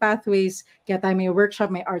teach in pathways. Kaya tayo may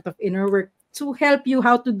workshop, may art of inner work to help you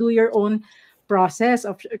how to do your own process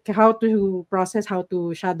of how to process, how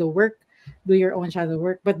to shadow work, do your own shadow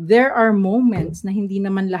work. But there are moments na hindi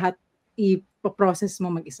naman lahat i-process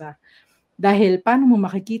mo mag-isa. Dahil paano mo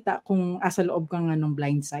makikita kung asa loob ka nga ng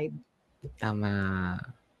blind side? Tama.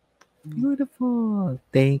 Beautiful.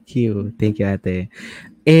 Thank you. Thank you, ate.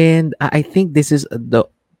 And I think this is the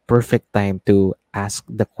perfect time to ask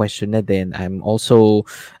the question na din. I'm also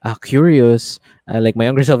curious, like my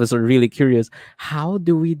younger self is really curious, how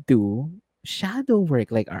do we do shadow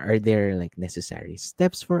work? Like, are there like necessary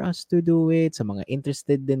steps for us to do it? Sa mga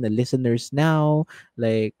interested din the listeners now,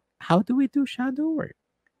 like, how do we do shadow work?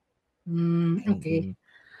 Okay. Mm-mm.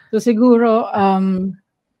 So siguro,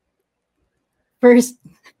 first,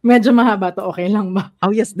 medyo mahaba 'to, okey lang ba? Oh,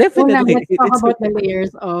 yes, Una, definitely. let's talk It's about the okay.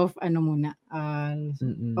 layers of ano muna,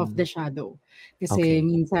 of Mm-mm. the shadow. Kasi Okay.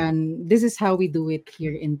 minsan, this is how we do it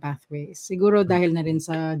here in Pathways. Siguro dahil na rin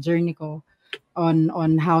sa journey ko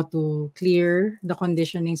on how to clear the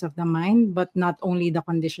conditionings of the mind, but not only the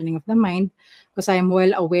conditioning of the mind, because I am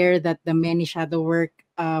well aware that the many shadow work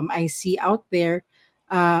I see out there,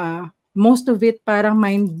 most of it parang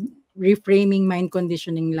mind reframing, mind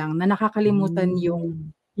conditioning lang na nakakalimutan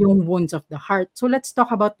Mm. yung wounds of the heart. So let's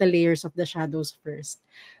talk about the layers of the shadows first.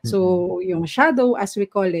 Mm-mm. So yung shadow, as we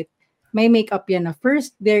call it, may make-up yan na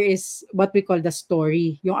first, there is what we call the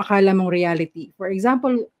story, yung akala mong reality. For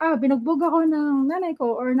example, binugbog ako ng nanay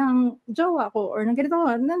ko or ng jowa ko or ng ganito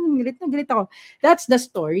ako, ng galit ako. That's the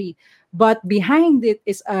story. But behind it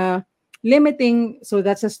is a limiting, so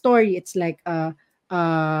that's a story. It's like a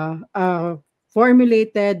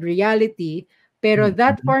formulated reality, pero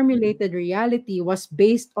that Mm-mm. formulated reality was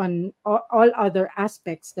based on all other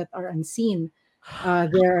aspects that are unseen.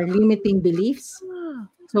 There are limiting beliefs.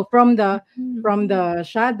 So Mm. from the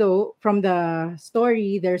shadow, from the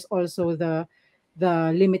story, there's also the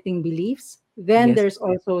limiting beliefs. Then Yes. there's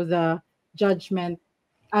also the judgment,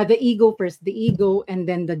 the ego first, the ego, and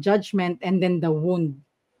then the judgment, and then the wound.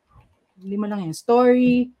 Lima lang yan.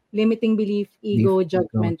 Story, limiting belief, Leave ego, ego,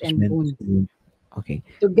 judgment, and judgment. wound Okay.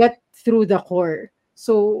 to get through the core.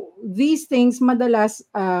 So, these things madalas,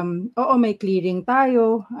 oo, may clearing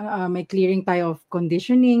tayo of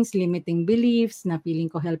conditionings, limiting beliefs, na feeling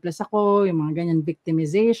ko helpless ako, yung mga ganyan,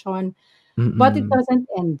 victimization. But it Mm-mm. doesn't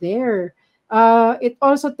end there. It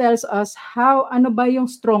also tells us ano ba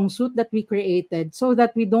yung strong suit that we created so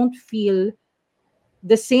that we don't feel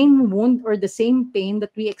the same wound or the same pain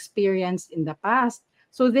that we experienced in the past.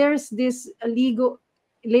 So there's this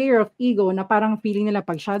layer of ego na parang feeling nila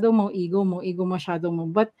pag ego mo, shadow mo.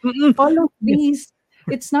 But Mm-mm. all of Yes. these,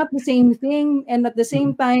 it's not the same thing. And at the Mm-mm.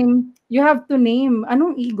 same time, you have to name,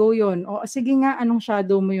 anong ego yon? O sige nga, anong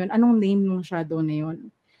shadow mo yon? Anong name ng shadow na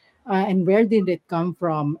yon? And where did it come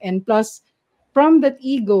from? And plus, from that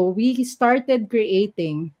ego, we started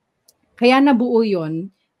creating. Kaya nabuo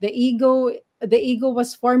yun. The ego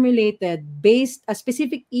was formulated based, a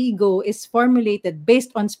specific ego is formulated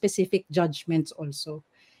based on specific judgments also.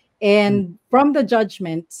 And from the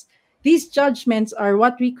judgments, these judgments are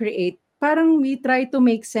what we create. Parang we try to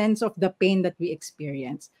make sense of the pain that we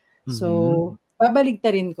experience. Mm-hmm. So,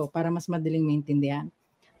 babaligtarin ko para mas madaling maintindihan.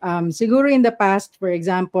 Siguro in the past, for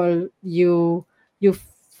example, you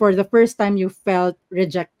for the first time you felt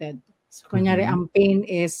rejected. So, kunyari, Mm-hmm. ang pain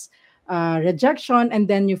is rejection, and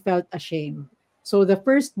then you felt ashamed. So the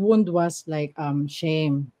first wound was like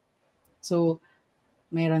shame. So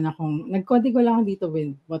mayroon akong nagkonti ko lang dito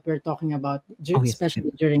with what we're talking about, Oh yes. Yes.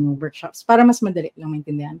 especially during workshops, para mas madali lang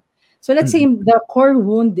maintindihan. So let's say Mm-mm. the core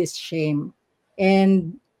wound is shame.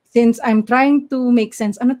 And since I'm trying to make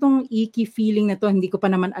sense, ano tong icky feeling na to, hindi ko pa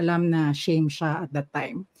naman alam na shame siya at that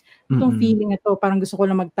time. Itong Mm-mm. feeling na to, parang gusto ko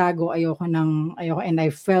lang magtago, ayoko, and I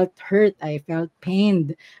felt hurt, I felt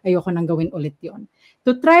pained, ayoko nang gawin ulit yon.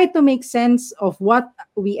 To try to make sense of what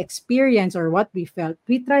we experience or what we felt,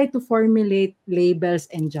 we try to formulate labels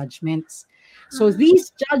and judgments. So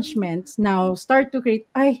these judgments now start to create,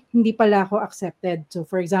 ay, hindi pala ako accepted. So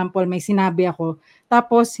for example, may sinabi ako,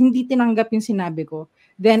 tapos hindi tinanggap yung sinabi ko,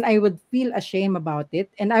 then I would feel ashamed about it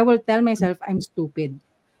and I will tell myself, I'm stupid.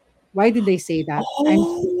 Why did they say that? I'm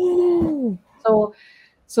stupid. Oh. So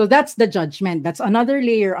so that's the judgment. That's another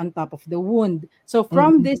layer on top of the wound. So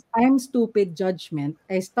from Mm-mm. this I'm stupid judgment,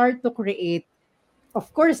 I start to create, of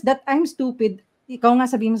course, that I'm stupid. Ikaw nga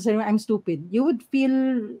sabihin mo sa sarili mo, I'm stupid. You would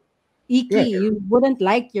feel Yeah. icky. You wouldn't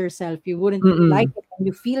like yourself. You wouldn't like Mm-mm. it when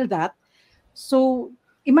you feel that. So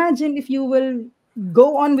imagine if you will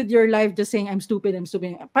go on with your life just saying, I'm stupid, I'm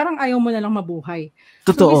stupid. Parang ayaw mo na lang mabuhay.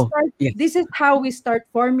 So Totoo. Yes. this is how we start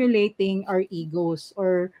formulating our egos,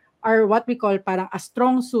 or what we call parang a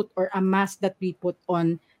strong suit or a mask that we put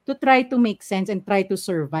on to try to make sense and try to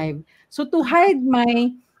survive. So to hide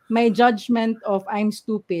my judgment of I'm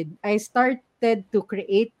stupid, I started to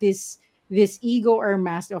create this ego or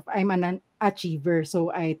mask of I'm an achiever. So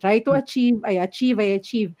I try to achieve, I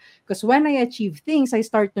achieve. Because when I achieve things, I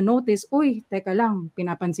start to notice, uy, teka lang,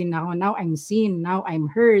 pinapansin na ako. Now I'm seen. Now I'm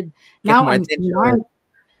heard. Get Now more I'm attention. smart.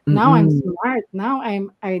 Now I'm Mm-mm. smart. Now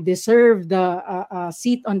I deserve the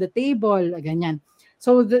seat on the table. Ganyan.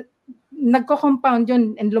 So nagko-compound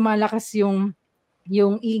yun and lumalakas yung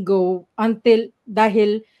ego until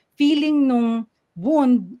dahil feeling nung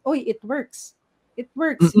wound, oy, it works. It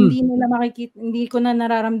works. Mm-mm. Hindi nila makikita, hindi ko na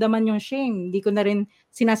nararamdaman yung shame. Hindi ko na rin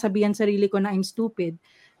sinasabihan sarili ko na I'm stupid.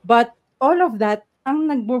 But all of that, ang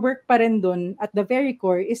nagwo-work pa rin dun at the very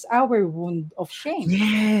core is our wound of shame.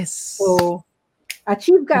 Yes. So,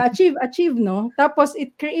 achieve ka, achieve, no? Tapos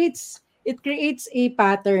it creates a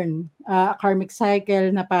pattern, a karmic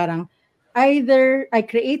cycle na parang either I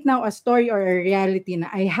create now a story or a reality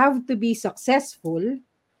na I have to be successful,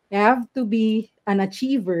 I have to be an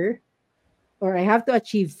achiever, or I have to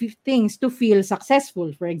achieve things to feel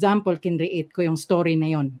successful. For example, kinreate ko yung story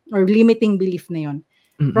na yon or limiting belief na yon.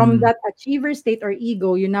 From Mm-mm. that achiever state or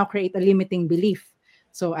ego, you now create a limiting belief.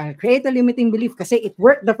 So I'll create a limiting belief kasi it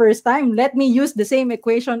worked the first time. Let me use the same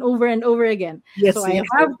equation over and over again. So Yes. I Yes.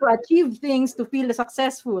 have Yes. to achieve things to feel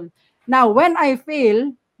successful. Now, when I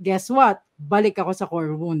fail, guess what? Balik ako sa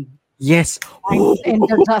core wound. Yes. And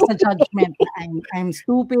just a judgment. I'm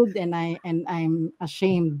stupid and I'm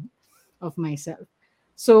ashamed of myself.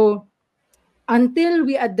 So until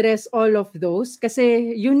we address all of those,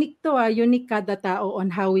 kasi unique kada tao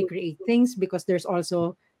on how we create things, because there's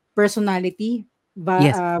also personality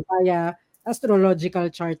Yes. via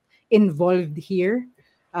astrological chart involved here.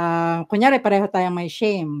 Kunyari, pareho tayong may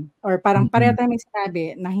shame or parang pareho Mm-mm. tayong may sinabi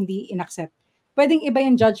na hindi inaccept. Pwedeng iba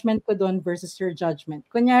yung judgment ko doon versus your judgment.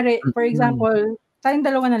 Kunyari, for Mm-mm. example, tayong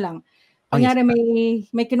dalawa na lang. Oh yes. Kunyari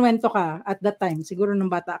may kinuwento ka at that time, siguro nung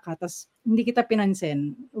bata ka, tas hindi kita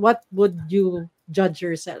pinansin, what would you judge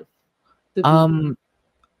yourself to be? Um.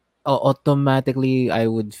 Automatically, I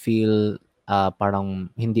would feel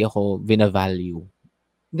parang hindi ako vina-value.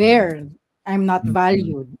 There, I'm not Mm-mm.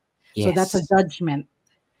 valued. So that's a Yes. judgment.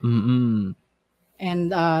 Mm-mm.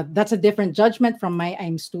 And that's a different judgment from my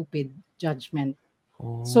I'm stupid judgment.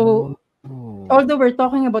 Oh. So although we're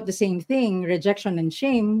talking about the same thing, rejection and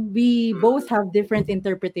shame, we both have different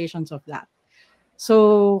interpretations of that.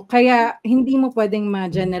 So, kaya hindi mo pwedeng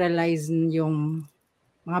ma-generalize yung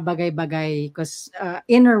mga bagay-bagay because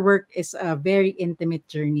inner work is a very intimate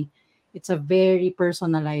journey. It's a very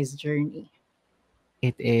personalized journey.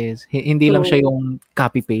 It is. Hindi lang siya So, yung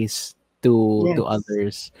copy paste to yes.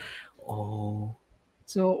 others. Oh.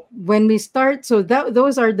 So, when we start, so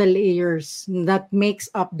those are the layers that makes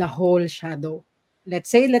up the whole shadow.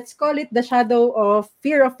 Let's call it the shadow of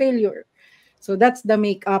fear of failure. So that's the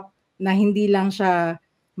makeup na hindi lang siya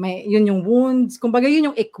yun yung wounds. Kumbaga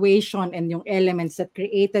yun yung equation and yung elements that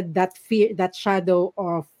created that fear, that shadow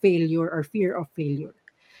of failure or fear of failure.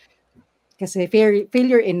 Kasi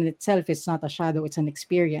failure in itself is not a shadow, it's an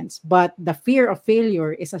experience. But the fear of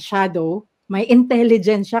failure is a shadow may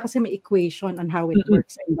intelligence siya kasi may equation on how it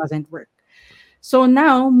works and doesn't work. So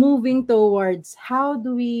now, moving towards how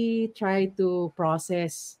do we try to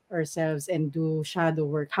process ourselves and do shadow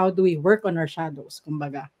work? How do we work on our shadows,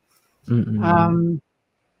 kumbaga? Mm-mm. Um,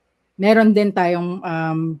 Meron din tayong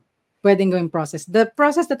pwedeng gawing process. The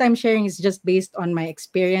process that I'm sharing is just based on my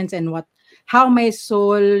experience and how my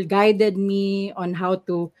soul guided me on how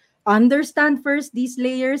to understand first these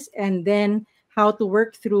layers and then how to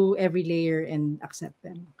work through every layer and accept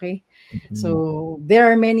them. Okay? Mm-mm. So there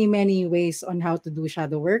are many, many ways on how to do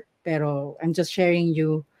shadow work, pero I'm just sharing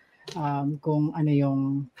you kung ano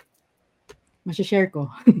yung share ko.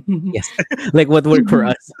 Yes. Like what worked for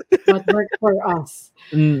us. What worked for us.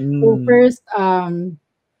 So Mm-mm. first,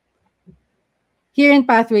 here in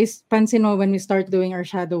Pathways, pansin mo when we start doing our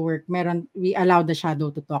shadow work, we allow the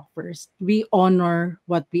shadow to talk first. We honor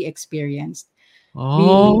what we experienced. We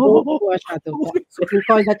go Oh. through a shadow talk. We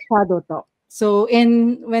call that shadow talk. So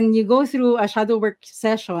when you go through a shadow work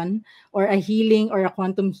session or a healing or a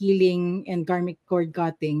quantum healing and karmic cord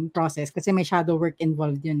cutting process, kasi may shadow work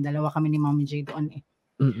involved yun. Dalawa kami ni Mami J doon eh.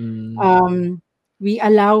 Mm-mm. We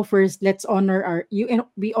allow first, we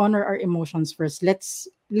honor our emotions first.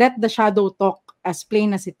 Let's let the shadow talk as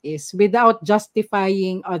plain as it is without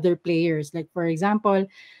justifying other players. Like for example,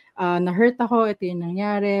 na-hurt ako, ito yung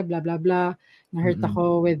nangyari, blah blah blah. Na-hurt Mm-mm.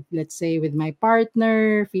 ako with, let's say, with my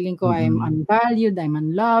partner, feeling ko I'm Mm-mm. unvalued, I'm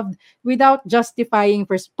unloved, without justifying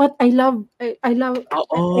first. But I know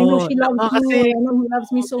Oo, she loves tama me, kasi. I know he loves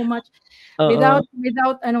me so much. Oo.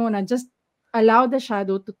 Without just allow the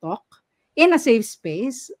shadow to talk in a safe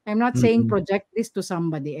space. I'm not saying Mm-mm. project this to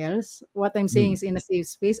somebody else. What I'm saying Mm. is in a safe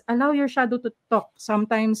space, allow your shadow to talk.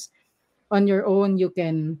 Sometimes on your own, you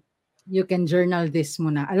can journal this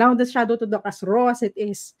muna. Allow the shadow to talk as raw as it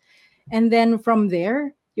is. And then from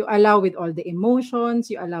there, you allow with all the emotions,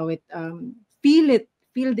 you allow it, feel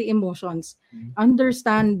the emotions,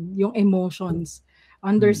 understand yung emotions,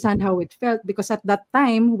 understand how it felt. Because at that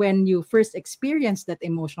time, when you first experienced that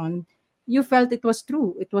emotion, you felt it was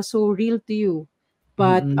true. It was so real to you.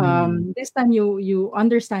 But Mm-mm. this time you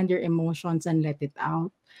understand your emotions and let it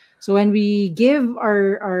out. So when we give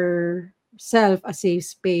our self a safe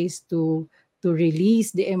space to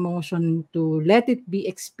release the emotion, to let it be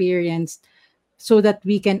experienced so that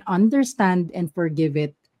we can understand and forgive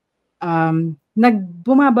it.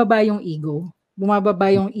 Bumababa yung ego.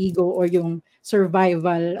 Bumababa yung ego or yung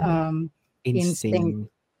survival instinct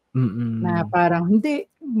Instinct. na Mm. parang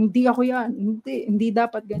hindi ako yan, hindi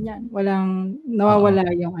dapat ganyan. Oo. Nawawala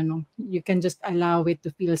yung ano. You can just allow it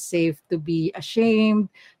to feel safe, to be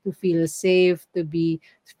ashamed, to feel safe,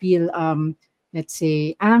 feel let's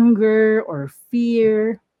say anger or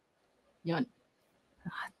fear. Yun.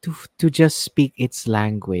 To just speak its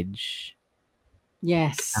language.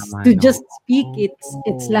 Yes, Tama to 'no? just speak its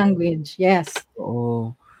Oh, language. Yes.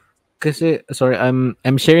 oo. Kasi sorry, I'm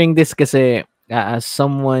sharing this kasi, as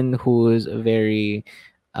someone who's very,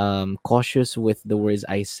 cautious with the words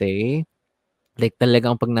I say, like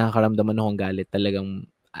talagang 'pag nakakaramdaman akong galit talagang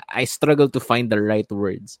I struggle to find the right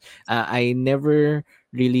words. I never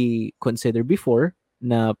really considered before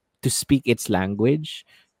na to speak its language.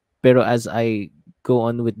 Pero as I go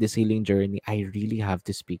on with this healing journey, I really have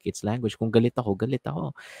to speak its language. Kung galit ako, galit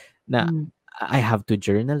ako. Na Mm. I have to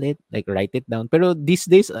journal it, like write it down. Pero these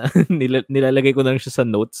days, nilalagay ko na lang siya sa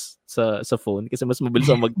notes sa phone kasi mas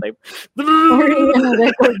mabilis ako mag-type. Or ano,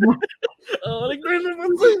 record mo. Like, ganun.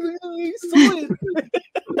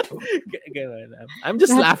 I'm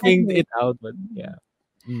just That's laughing funny. it out, but yeah.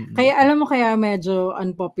 Mm-mm. Kaya alam mo kaya medyo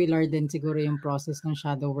unpopular din siguro yung process ng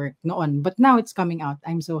shadow work noon. But now it's coming out.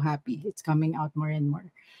 I'm so happy. It's coming out more and more.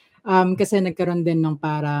 Kasi nagkaroon din ng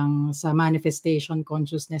parang sa manifestation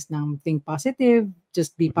consciousness ng think positive,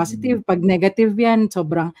 just be Mm-mm. positive. Pag negative yan,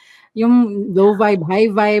 sobrang yung low vibe,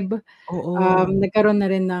 high vibe, Oo. nagkaroon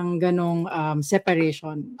na rin ng ganong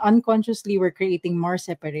separation. Unconsciously, we're creating more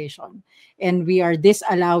separation and we are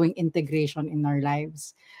disallowing integration in our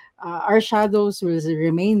lives. Our shadows will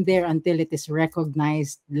remain there until it is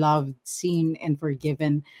recognized, loved, seen, and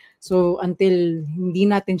forgiven. So until hindi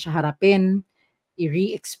natin siya harapin,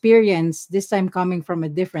 i-re-experience, this time coming from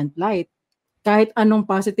a different light, kahit anong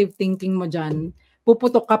positive thinking mo dyan,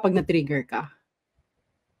 puputok ka pag na-trigger ka.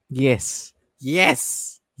 Yes.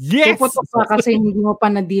 Yes. Yes. Puputok ka kasi hindi mo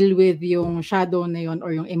pa na-deal with yung shadow na yon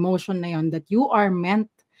or yung emotion na yon that you are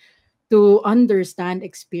meant to understand,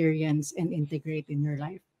 experience, and integrate in your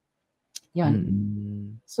life. Yan. Mm-mm.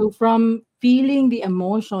 So from feeling the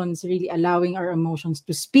emotions, really allowing our emotions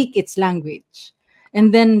to speak its language.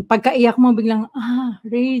 And then pagkaiyak mo biglang,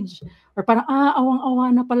 rage. Or parang,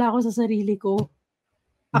 awang-awa na pala ako sa sarili ko.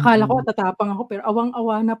 Akala ko Mm-mm. tatapang ako pero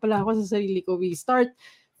awang-awa na pala ako sa sarili ko. We start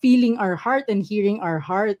feeling our heart and hearing our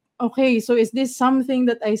heart. Okay, so is this something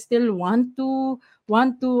that I still want to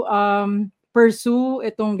pursue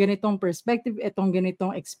itong ganitong perspective, itong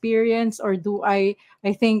ganitong experience, or do I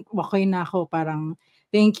think okay na ako, parang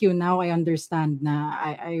thank you, now I understand na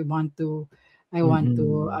I want to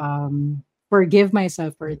Mm-mm. forgive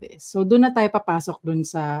myself for this. So doon na tayo papasok dun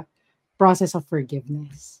sa process of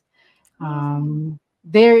forgiveness.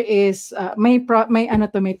 There is may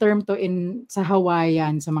term to in sa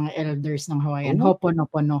Hawaiian, sa mga elders ng Hawaiian, Oh.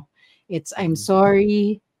 Ho'oponopono. It's I'm Mhm.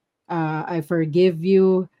 sorry, I forgive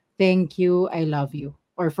you, thank you, I love you,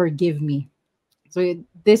 or forgive me. So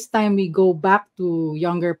this time we go back to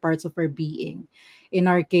younger parts of our being. In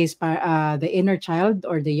our case, the inner child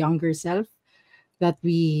or the younger self that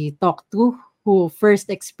we talk to, who first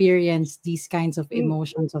experienced these kinds of Mm.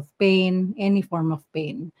 emotions of pain, any form of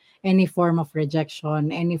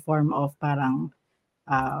rejection, any form of parang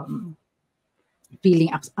um,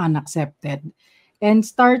 feeling unaccepted, and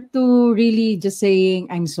start to really just saying,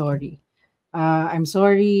 I'm sorry. I'm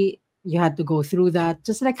sorry you had to go through that.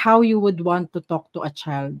 Just like how you would want to talk to a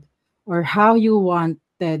child, or how you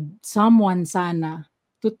wanted someone sana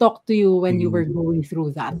to talk to you when you were You. going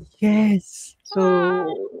through that. Yes. So,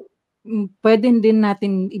 puwede din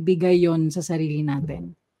natin ibigay 'yon sa sarili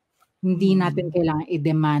natin. Hindi natin Mm. kailangang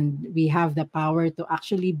i-demand. We have the power to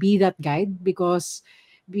actually be that guide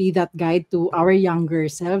to our younger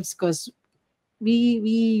selves, 'cause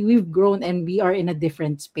we've grown and we are in a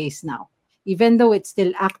different space now. Even though it's still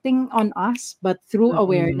acting on us, but through Mm-mm.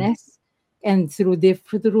 awareness and through the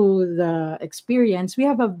experience, we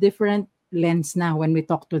have a different lens now when we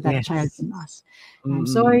talk to that child Yes. in us. I'm Mm-mm.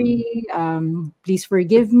 sorry. Please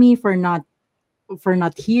forgive me for not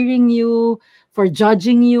hearing you, for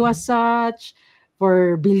judging you as such,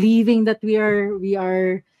 for believing that we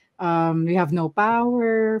have no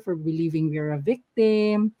power, for believing we are a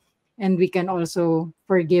victim. And we can also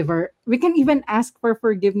we can even ask for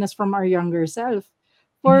forgiveness from our younger self.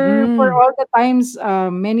 For Mm-mm. all the times,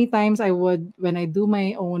 many times I would, when I do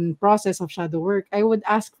my own process of shadow work, I would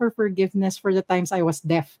ask for forgiveness for the times I was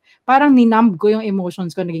deaf. Parang ninumb ko yung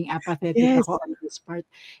emotions ko, naging apathetic Yes. ako on this part.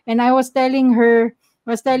 And I was telling her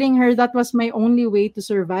that was my only way to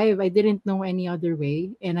survive. I didn't know any other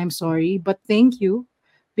way, and I'm sorry, but thank you,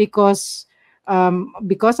 because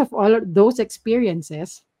because of all of those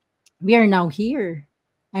experiences, we are now here.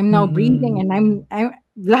 I'm now breathing, Mm-mm. and I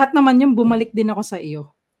lahat naman yung bumalik din ako sa iyo.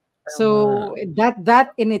 Tama. So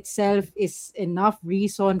that in itself is enough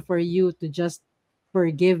reason for you to just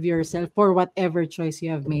forgive yourself for whatever choice you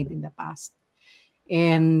have made in the past,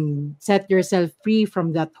 and set yourself free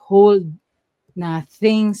from that hold na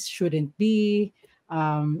things shouldn't be,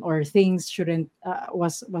 or things shouldn't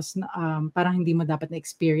parang hindi mo dapat na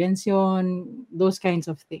experience yon, those kinds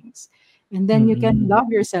of things. And then you can Mm-mm. love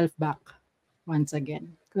yourself back once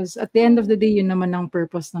again, because at the end of the day, yun naman ang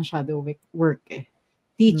purpose ng shadow work, eh,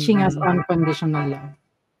 teaching us Mm-mm. unconditional love.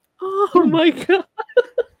 Oh Yun. my God.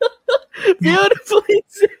 Beautifully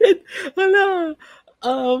said. Hala.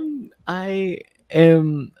 I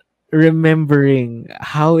am remembering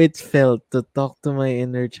how it felt to talk to my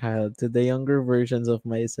inner child, to the younger versions of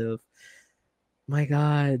myself. My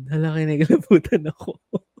God, hala, kinikilabutan ako.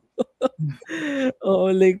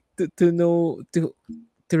 Oo, like to know, to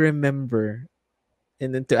remember,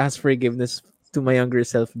 and then to ask forgiveness to my younger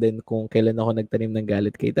self din kung kailan ako nagtanim ng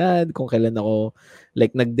galit kay dad, kung kailan ako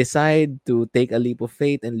like nag-decide to take a leap of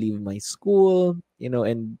faith and leave my school,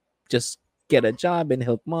 and just get a job and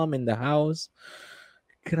help mom in the house.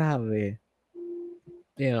 Grabe.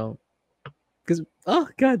 You know, because, oh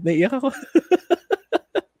God, naiyak ako.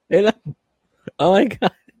 Wait. Oh my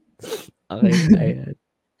God. Okay, ayan.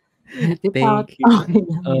 Let it out. Thank you. Okay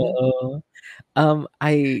lang yan.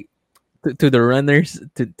 I to the runners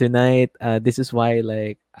tonight. This is why,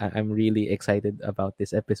 like, I'm really excited about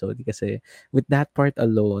this episode because with that part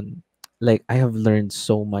alone, like, I have learned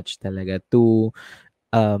so much talaga to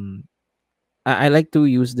um I like to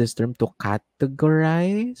use this term to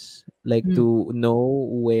categorize, like Mm, to know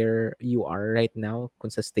where you are right now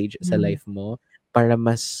kung sa stage sa mm. life mo para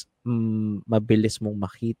mas mabilis mong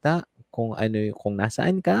makita kung kung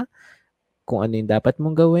nasaan ka, kung ano yung dapat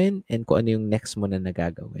mong gawin, and kung ano yung next mo na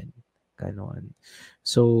nagagawin. Ganon.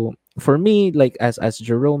 So, for me, like, as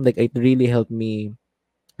Jerome, like, it really helped me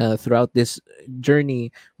throughout this journey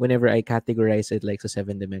whenever I categorize it like sa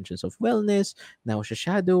 7 dimensions of wellness, now sa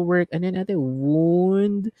shadow work, and then natin,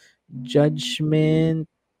 wound, judgment,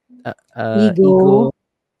 Ego, ego,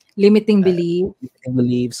 limiting uh, belief, limiting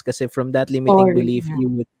beliefs. Kasi from that limiting story. belief, Yeah. you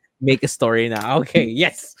would make a story na. Okay,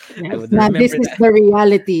 yes. I Yes, would na this remember is that. the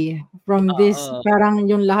reality. From this, Oo. parang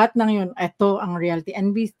yung lahat ng yun, eto ang reality.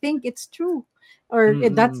 And we think it's true. Or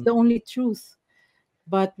that's Mm. the only truth.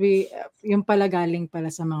 But yung pala galing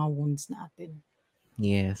pala sa mga wounds natin.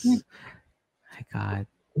 Yeah. Yes. My God.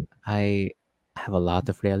 I have a lot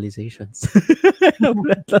of realizations. I have a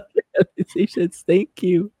lot of realizations. Thank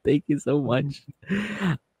you. Thank you so much.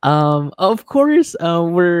 Of course,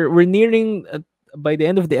 we're nearing by the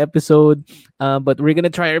end of the episode, but we're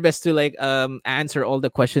gonna try our best to like answer all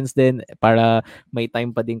the questions then para may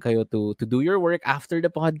time pa din kayo to do your work after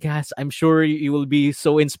the podcast. I'm sure you will be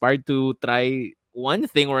so inspired to try one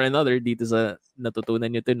thing or another dito sa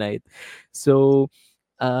natutunan nyo tonight. So,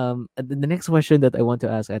 the next question that I want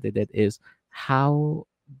to ask at it is how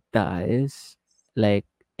does like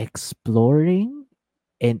exploring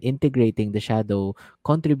and integrating the shadow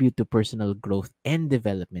contribute to personal growth and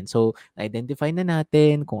development. So, identify na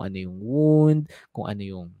natin kung ano yung wound, kung ano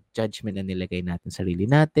yung judgment na nilagay natin sa sarili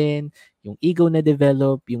natin, yung ego na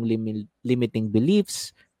develop, yung limiting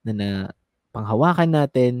beliefs na panghawakan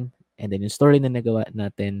natin, and then yung story na nagawa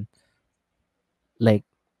natin, like,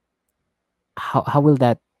 how will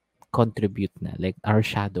that contribute na, like, our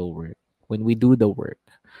shadow work, when we do the work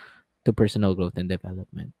to personal growth and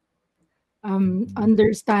development? Mm-mm.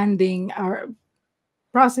 Understanding our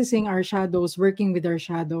processing our shadows, working with our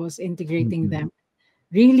shadows, integrating Mm-mm. them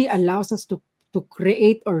really allows us to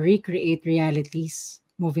create or recreate realities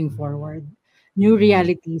moving forward. New Mm-mm.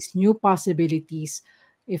 realities, new possibilities.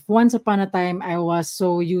 If once upon a time I was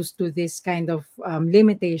so used to this kind of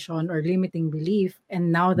limitation or limiting belief,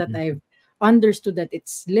 and now that Mm-mm. I've understood that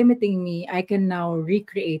it's limiting me, I can now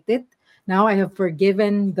recreate it. Now I have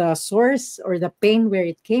forgiven the source or the pain where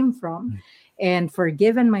it came from, and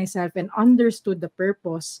forgiven myself and understood the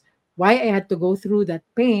purpose why I had to go through that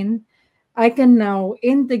pain. I can now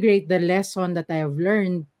integrate the lesson that I have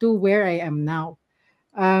learned to where I am now.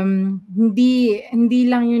 Hindi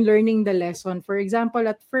lang yung learning the lesson. For example,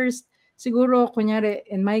 at first, siguro, kunyari,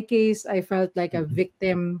 in my case, I felt like a Mm-mm.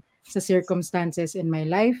 victim sa circumstances in my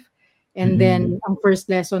life. And Mm-mm. then, ang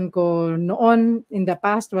first lesson ko noon in the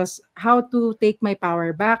past was how to take my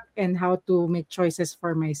power back and how to make choices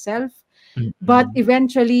for myself. But Mm-mm.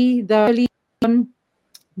 eventually, the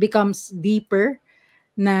becomes deeper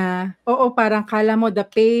na, oo, parang kala mo the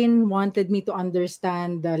pain wanted me to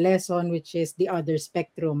understand the lesson, which is the other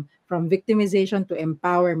spectrum from victimization to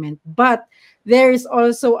empowerment. But there is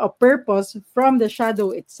also a purpose from the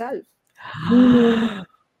shadow itself. Meaning,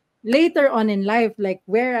 later on in life, like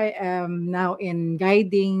where I am now in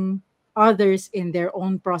guiding others in their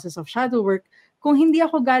own process of shadow work, kung hindi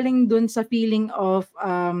ako galing dun sa feeling of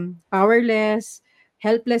powerless,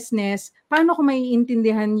 helplessness, paano ko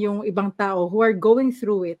maiintindihan yung ibang tao who are going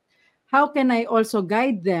through it? How can I also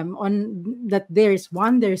guide them on that there's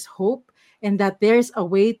hope, and that there's a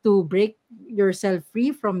way to break yourself free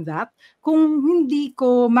from that kung hindi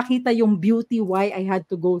ko makita yung beauty why I had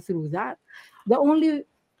to go through that. The only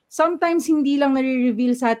Sometimes hindi lang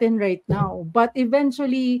nare-reveal sa atin right now, but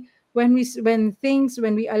eventually when we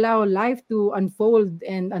allow life to unfold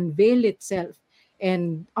and unveil itself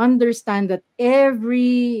and understand that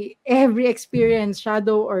every experience,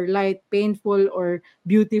 shadow or light, painful or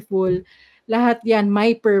beautiful, lahat yan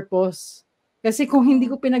may purpose. Kasi kung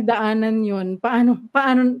hindi ko pinagdaanan yun, paano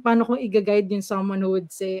ko i-guide yung someone who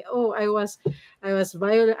would say, oh, I was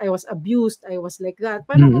violent, I was abused, I was like that.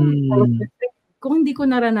 Paano kung I was Mm-mm. kung hindi ko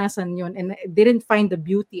naranasan yun and I didn't find the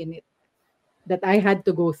beauty in it, that I had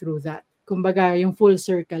to go through that. Kumbaga, yung full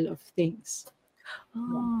circle of things. Yeah.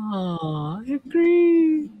 Oh, I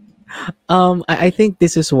agree. I think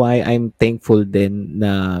this is why I'm thankful then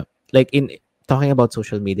na like in talking about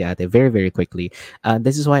social media ate, very very quickly.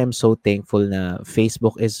 This is why I'm so thankful na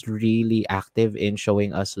Facebook is really active in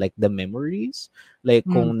showing us like the memories, like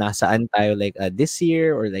Mm. kung nasaan tayo like this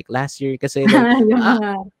year or like last year kasi like Yung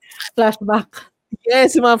mga flashback.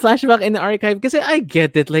 yes, yung mga flashback in the archive. Kasi I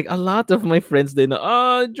get it. Like, a lot of my friends din na,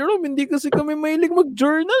 Jerome, hindi kasi kami mahilig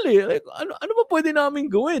mag-journal eh. Like, ano ba pwede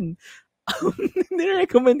namin gawin?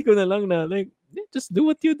 Nirecommend ko na lang na, like, yeah, just do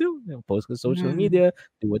what you do. Post ko sa social Mm. media,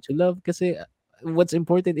 do what you love. Kasi, what's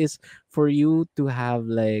important is for you to have,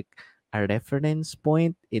 like, a reference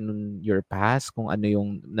point in your past kung ano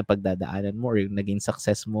yung napagdadaanan mo or yung naging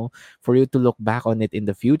success mo for you to look back on it in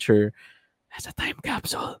the future as a time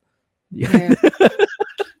capsule. Yes.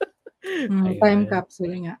 Time Ayun.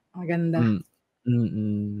 capsule nga. Maganda. Mm,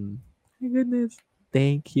 mm. My goodness.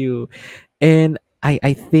 Thank you. And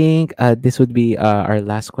I think this would be our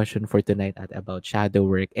last question for tonight at about shadow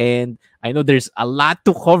work. And I know there's a lot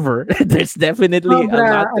to cover. There's definitely a Sobra,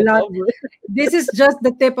 lot a to lot. cover. This is just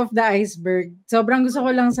the tip of the iceberg. Sobrang gusto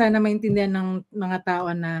ko lang sana maintindihan ng mga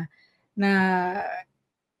tao na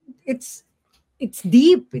it's it's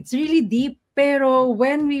deep. It's really deep. Pero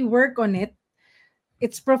when we work on it,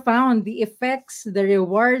 it's profound. The effects, the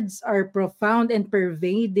rewards are profound and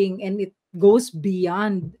pervading, and it goes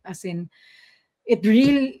beyond. As in, it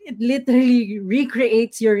literally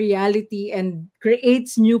recreates your reality and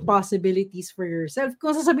creates new possibilities for yourself.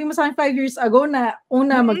 Kung sasabihin mo sa akin 5 years ago na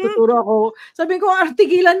una Mm-mm. magtuturo ako, sabi ko,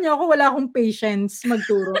 tigilan niyo ako, wala akong patience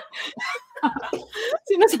magturo.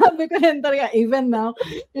 Sinasabi ko yan talaga, even now,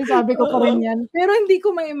 sinasabi ko pa rin Oo. yan. Pero hindi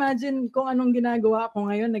ko ma-imagine kung anong ginagawa ko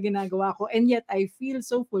ngayon na ginagawa ko. And yet, I feel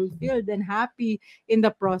so fulfilled and happy in the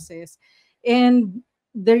process. And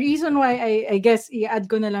the reason why I guess i-add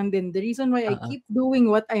ko na lang din, the reason why I Uh-uh. keep doing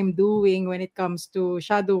what I'm doing when it comes to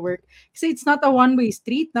shadow work, kasi it's not a one-way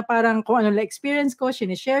street na parang kung ano lang experience ko,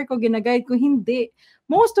 sinishare ko, ginaguide ko, hindi.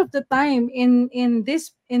 Most of the time in this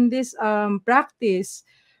practice,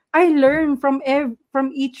 I learn from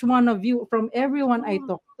each one of you, from everyone I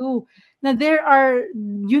talk to, na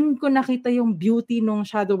yun ko nakita yung beauty nung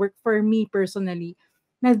shadow work for me personally,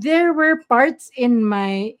 na there were parts in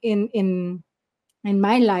my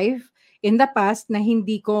life in the past na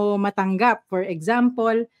hindi ko matanggap. For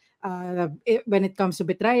example, when it comes to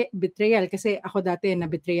betrayal, kasi ako dati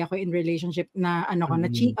na-betray ako in relationship na ano ko,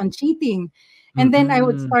 Mm-mm. on cheating. And then I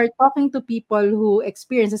would Mm-mm. start talking to people who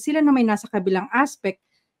experience, sila na may nasa kabilang aspect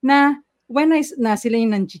na na sila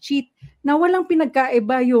yung nang-cheat, na walang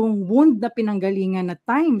pinagkaiba yung wound na pinanggalingan at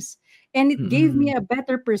times. And it gave me Mm-mm. a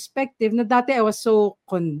better perspective na dati I was so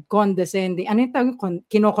condescending. Ano yung tawag?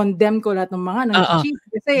 Kino-condemn ko lahat ng mga Oo. nang-cheat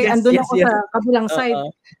kasi Yes, andun yes, ako yes. sa kabilang side. Oo.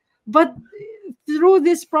 But through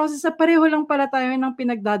this process, pareho lang pala tayo ng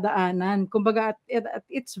pinagdadaanan. Kumbaga, at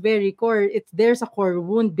its very core, there's a core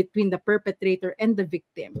wound between the perpetrator and the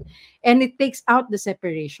victim. And it takes out the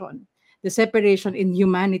separation in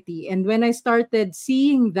humanity. And when I started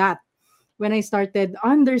seeing that, when I started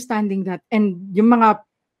understanding that, and yung mga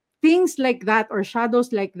things like that or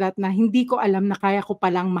shadows like that na hindi ko alam na kaya ko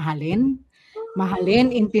palang mahalin,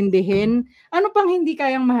 intindihin. Ano pang hindi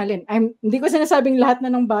kayang mahalin? Hindi ko sinasabing lahat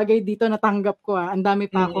na ng bagay dito natanggap ko. Ang dami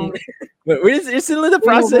pa Mm. akong We're still in the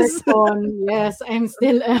work process. on. Yes, I'm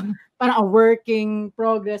still parang a working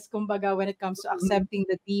progress, kumbaga, when it comes to Mm. accepting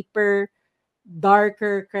the deeper,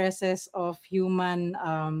 darker causes of human,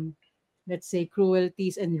 let's say,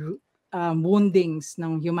 cruelties and woundings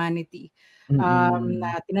ng humanity. Mm-mm.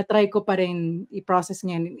 Na tinatry ko pa rin i-process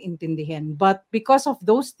ngayon, intindihin. But because of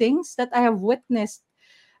those things that I have witnessed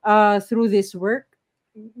through this work,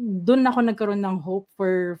 dun ako nagkaroon ng hope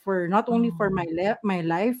for not only for Oh. my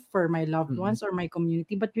life, for my loved Mm-mm. ones or my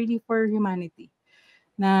community, but really for humanity.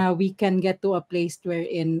 Na we can get to a place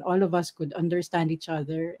wherein all of us could understand each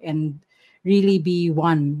other and really be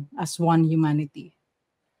one as one humanity.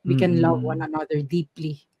 We can love one Mm-mm. another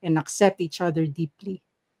deeply and accept each other deeply.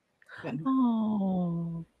 Ganun.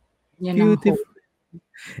 Oh, Yan ang hope. beautiful.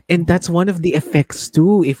 And that's one of the effects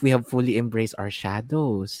too if we have fully embraced our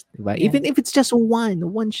shadows. Diba? Yes. Even if it's just one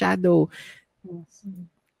shadow. Yes.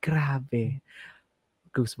 Grabe.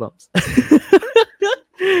 Goosebumps.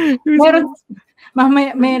 Meron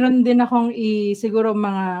Goosebumps. meron din akong siguro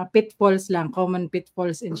mga pitfalls lang, common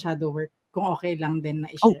pitfalls in shadow work, kung okay lang din na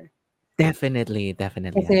Oh, i-share. definitely.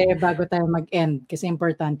 Definitely. Kasi bago tayo mag-end, kasi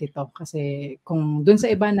importante 'to. Kasi kung dun sa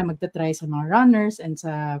iba na magta-try sa mga runners and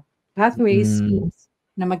sa pathways Mm.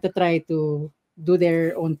 na magta-try to do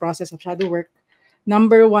their own process of shadow work,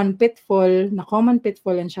 number one pitfall, na common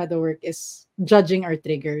pitfall in shadow work is judging our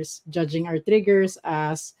triggers. Judging our triggers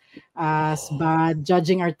as bad,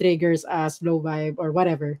 judging our triggers as low vibe or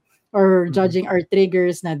whatever, or Mm-mm. judging our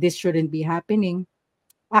triggers na this shouldn't be happening.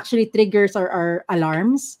 Actually, triggers are our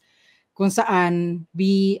alarms kung saan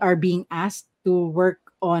we are being asked to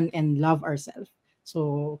work on and love ourselves.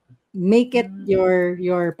 So make it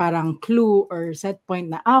your parang clue or set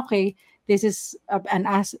point na okay, this is a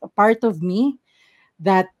part of me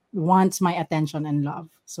that wants my attention and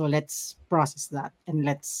love. So let's process that and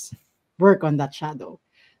let's work on that shadow.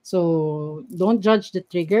 So don't judge the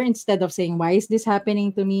trigger. Instead of saying, why is this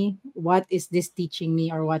happening to me? What is this teaching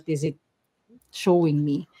me, or what is it showing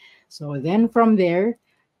me? So then from there,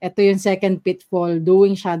 ito yung second pitfall,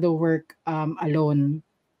 doing shadow work alone.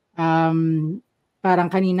 Parang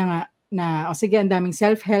kanina nga na, sige, ang daming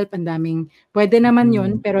self-help, ang daming, pwede naman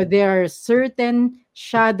yun, Mm-mm. pero there are certain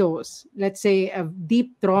shadows, let's say, of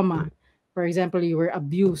deep trauma. For example, you were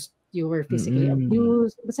abused. you were physically Mm.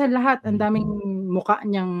 abused. Basta lahat, ang Mm. daming muka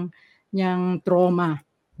niyang trauma.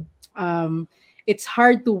 um, it's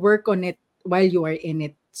hard to work on it while you are in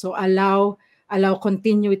it. So allow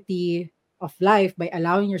continuity of life by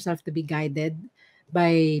allowing yourself to be guided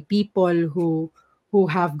by people who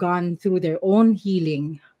have gone through their own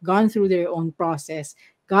healing, gone through their own process,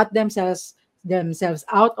 got themselves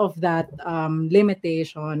out of that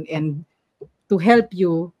limitation, and to help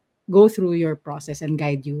you go through your process and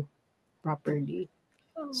guide you properly.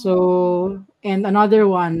 So, and another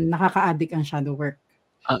one, nakaka-addict ang shadow work.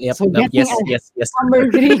 Yep. So getting Yes. Yes. Yes. number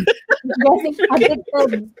three, getting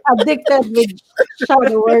addicted with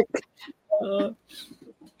shadow work Uh,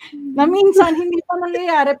 na minsan hindi pa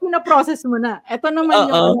nangyayari, pina-process mo na. Ito naman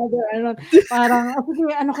yung Oo. another, parang, sige,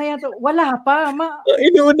 ano kaya to? Wala pa.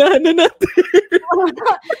 Inuunahan na natin.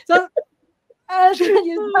 So, I'll tell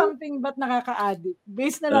you something but nakaka-addict.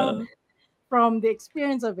 Based na lang Oo. from the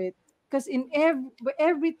experience of it. Because in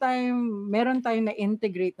every time meron tayong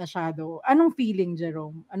na-integrate na shadow, anong feeling,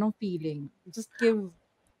 Jerome? Anong feeling? Just give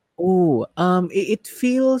Oh, it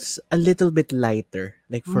feels a little bit lighter,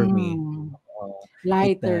 like for me. mm, It does.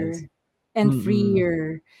 lighter and Mm-mm.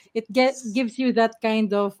 freer. It gives you that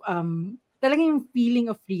kind of talagang yung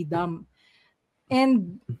feeling of freedom.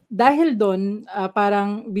 And dahil doon,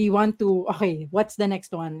 parang we want to, okay, what's the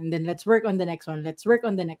next one? And then let's work on the next one. Let's work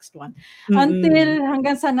on the next one. Mm-mm. Until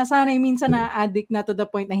hanggang sa nasanay, minsan na-addict na to the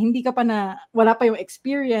point na hindi ka pa wala pa yung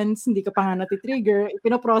experience, hindi ka pa nga natitrigger,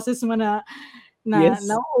 pinoprocess mo Yes.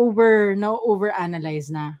 na over analyze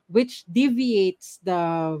na, which deviates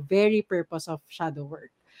the very purpose of shadow work,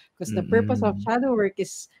 because the purpose of Mm-mm. shadow work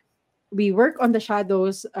is we work on the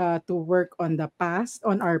shadows, to work on the past,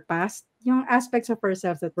 on our past, yung aspects of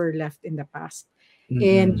ourselves that were left in the past,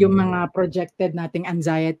 and yung Mm-mm. mga projected nating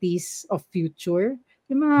anxieties of future,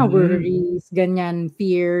 yung mga Mm-mm. worries, ganyan,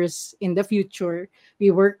 fears in the future. We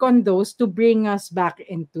work on those to bring us back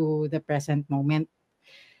into the present moment.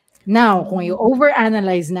 Now, kung Oh.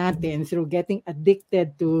 i-overanalyze natin through getting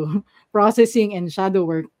addicted to processing and shadow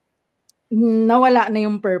work, nawala na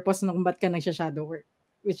yung purpose ng kung ba't ka nagsha-shadow work,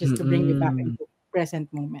 which is to bring you back Mm-mm. into present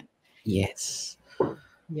moment. Yes.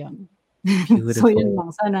 Yun. So, yun Beautiful. lang.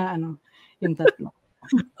 Sana, yung tatlo.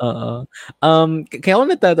 Oo. Kaya ako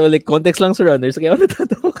natatawa, like, context lang surrounders, kaya ako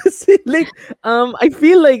natatawa kasi, like, I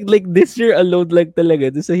feel like this year alone, like,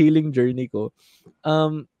 talaga, dun sa healing journey ko,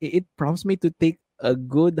 it prompts me to take a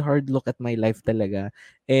good hard look at my life talaga.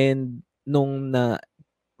 And nung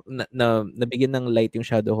nabigyan ng light yung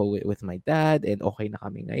shadow ko with my dad, and okay na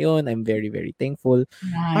kami ngayon, I'm very, very thankful.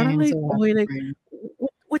 Parang I'm like, so okay, happy like, for you.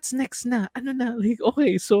 what's next na? Ano na? Like,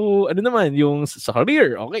 okay, so, ano naman, yung sa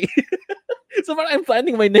career, okay. So parang I'm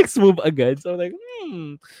planning my next move agad. So I'm like,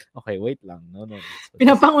 okay, wait lang. No, no, no. So just,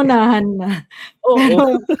 Pinapangunahan na. oo.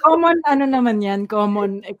 Pero common naman yan,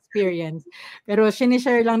 common experience. Pero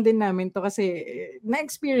sinishare lang din namin to kasi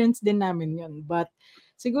na-experience din namin yun. But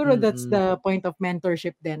siguro that's Mm-mm. the point of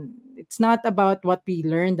mentorship then. It's not about what we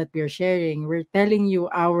learned that we're sharing. We're telling you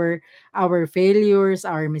our failures,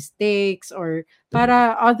 our mistakes, or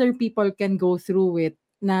para other people can go through it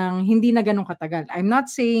nang hindi na ganun katagal. I'm not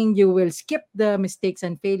saying you will skip the mistakes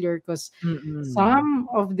and failure, because Mm-mm. some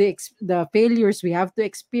of the failures we have to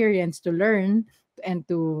experience to learn and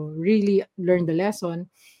to really learn the lesson.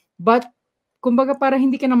 But kumbaga para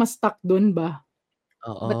hindi ka na ma-stuck dun ba?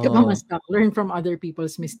 Ba't ka ba Oo. ma-stuck? Learn from other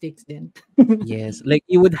people's mistakes din. Yes. Like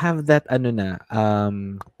you would have that ano na,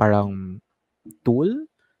 parang tool.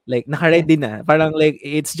 Like Yes. naka-ready na. Parang like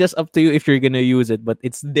it's just up to you if you're gonna use it, but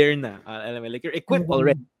it's there na. Alam mo, like you're equipped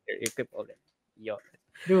already. Mm. You're equipped already. Yo.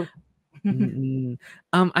 True. Mm-mm.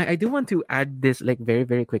 I do want to add this like very,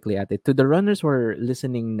 very quickly at it. To the runners who are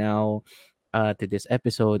listening now to this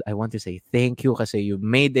episode, I want to say thank you kasi you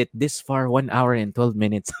made it this far, 1 hour and 12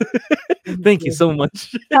 minutes. Thank Thank you you. so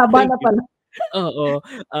much. Haba Thank na you. pala. Oo.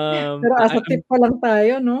 Pero as a I'm tip pa lang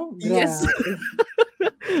tayo, no? yes. Grabe.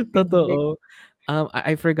 Tidbit. Totoo.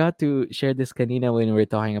 I forgot to share this kanina when we were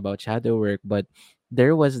talking about shadow work, but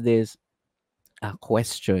there was this a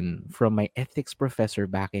question from my ethics professor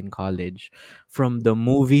back in college from the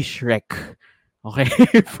movie Shrek. Okay,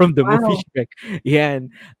 from the movie Wow. Shrek. Yan.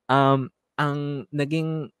 Ang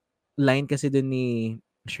naging line kasi dun ni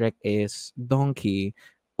Shrek is, Donkey,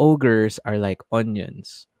 ogres are like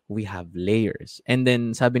onions. We have layers. And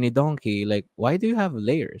then sabi ni Donkey, like, why do you have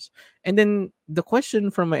layers? And then the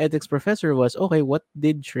question from my ethics professor was, okay, what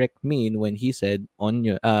did Shrek mean when he said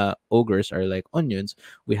ogres are like onions?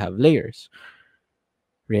 We have layers.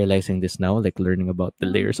 Realizing this now, like learning about the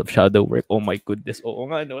layers of shadow work. Oh my goodness.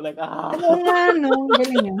 Oo nga, no? Like, Oo nga, no?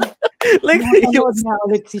 Galing yan. like, yung, Nakapanood nga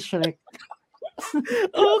ulit si Shrek.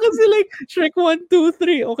 Oo, kasi like Shrek 1, 2,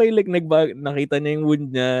 3. Okay, like nakita niya yung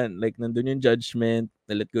wound niya, like nandun yung judgment,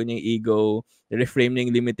 na-let go niya yung ego, reframe niya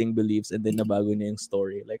yung limiting beliefs, and then nabago niya yung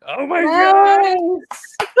story. Like, oh my God!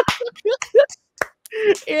 Yes!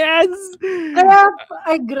 Yes! Kaya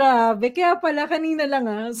ay grabe, kaya pala kanina lang,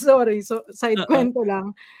 sorry, so side Oo. kwento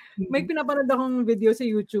lang. May pinapanood akong video sa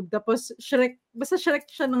YouTube tapos Shrek, basta Shrek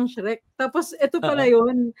siya ng Shrek. Tapos eto pala Oo.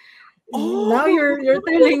 yun. Now Oh! you're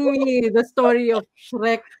telling me the story of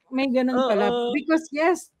Shrek. May ganun pala. Oo. Because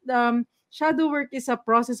yes, shadow work is a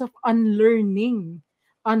process of unlearning.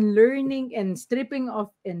 Unlearning and stripping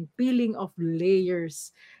off and peeling off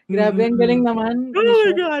layers. Grabe, ang galing Mm. naman ni Oh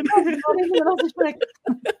my Shrek. God! Oh, sorry naman si Shrek.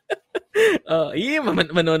 Yeah,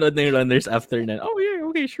 manonood na yung runners after na. Oh yeah,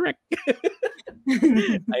 okay, Shrek.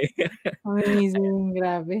 Ay, Amazing,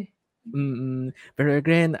 grabe. Pero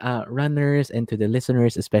again, runners and to the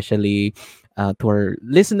listeners, especially to our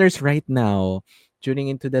listeners right now,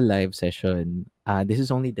 tuning into the live session, this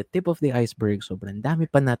is only the tip of the iceberg. Sobrang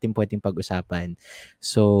dami pa natin pwedeng pag-usapan.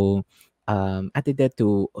 So, Ate Det,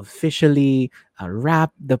 to officially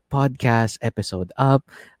wrap the podcast episode up,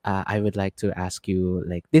 I would like to ask you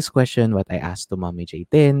like this question, what I asked to Mommy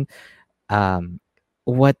J10. Um,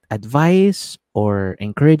 what advice or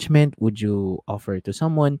encouragement would you offer to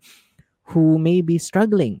someone who may be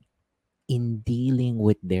struggling in dealing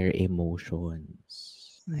with their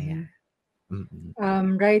emotions? Ayan. Mhm.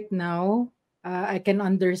 Mm-mm. Right now, I can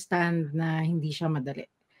understand na hindi siya madali.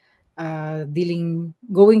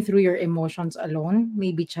 Going through your emotions alone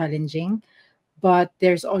may be challenging, but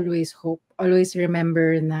there's always hope. Always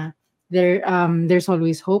remember na there's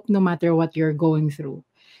always hope no matter what you're going through.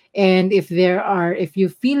 And if you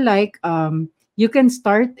feel like you can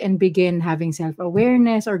start and begin having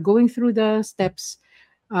self-awareness or going through the steps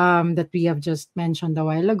that we have just mentioned a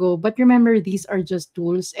while ago. But remember, these are just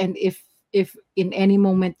tools, and if in any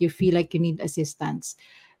moment you feel like you need assistance,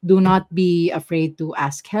 do not be afraid to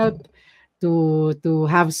ask help, to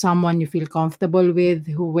have someone you feel comfortable with,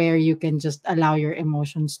 where you can just allow your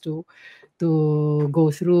emotions to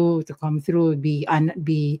go through, to come through, be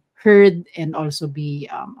heard, and also be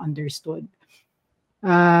understood.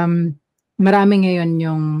 um marami ngayon,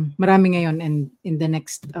 and in the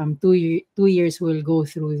next 2 years we'll go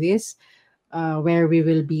through this, where we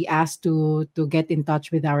will be asked to get in touch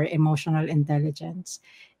with our emotional intelligence.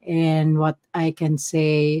 And what I can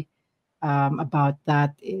say about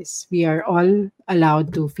that is we are all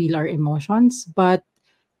allowed to feel our emotions, but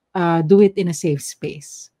do it in a safe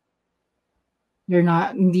space. You're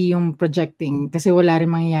not, hindi yung projecting, kasi wala rin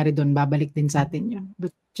mangyayari dun, babalik din sa atin yun.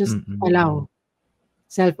 But just Mm-mm. allow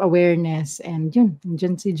self-awareness, and yun,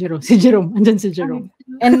 andyan si Jerome. Si Jerome, andyan si Jerome.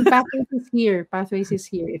 And Pathways is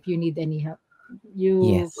here if you need any help. You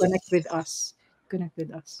Yes. connect with us. Connect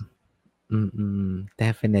with us.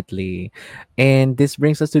 Definitely. And this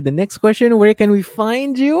brings us to the next question. Where can we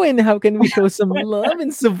find you and how can we show some love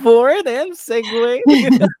and support? And segue.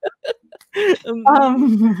 Mm-mm.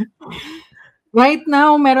 Um, right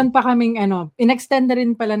now, meron pa kaming in-extend na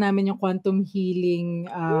rin pala namin yung quantum healing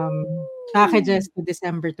packages to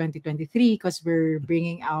December 2023, because we're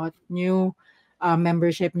bringing out new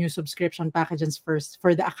membership, new subscription packages first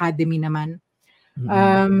for the academy naman.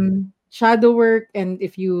 Mm-mm. Shadow work, and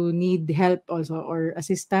if you need help also or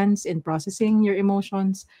assistance in processing your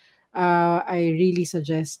emotions, I really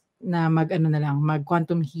suggest na mag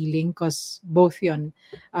quantum healing, because both yon,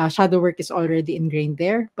 shadow work is already ingrained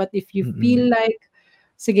there. But if you Mm-mm. feel like,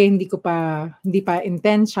 sige, hindi pa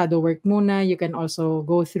intense, shadow work muna, you can also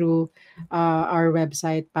go through our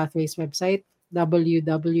website, Pathways website,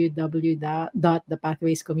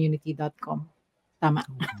 www.thepathwayscommunity.com. Tama.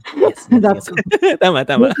 Yes, yes, Dot yes. com. Tama, Doon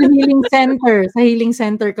tama. sa healing center. Sa healing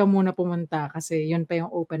center ka muna pumunta, kasi yun pa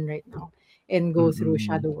yung open right now. And go through Mm-mm.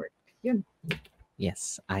 shadow work. Yun.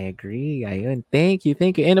 Yes, I agree. Ayun. Thank you,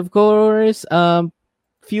 thank you. And of course,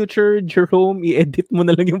 future Jerome, i-edit mo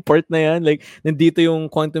na lang yung part na yan. Like, nandito yung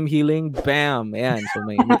quantum healing, bam! Ayan. So,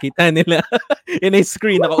 may makita nila in a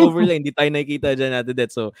screen, naka-overlay. Hindi tayo nakikita dyan natin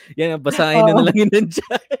that. So, yan, basahin na Oo. lang yun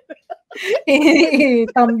nandyan.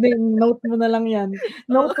 Thumbnail, note mo na lang yan.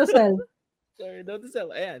 Note to self. Sorry, don't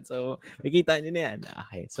sell. Ayan. So, makita nyo na yan.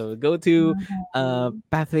 Okay. So, go to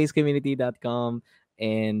pathwayscommunity.com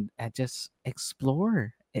and just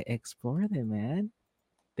explore. Explore them, man.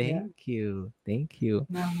 Yeah. Thank you. Thank you.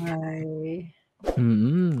 Bye.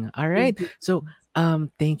 All right. Thank you. So,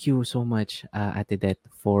 thank you so much, Ate Det,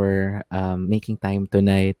 for making time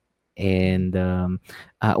tonight. And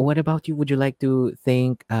what about you? Would you like to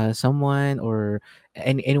thank someone or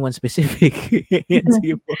anyone specific? Yan,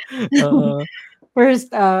 sige po. Uh, First,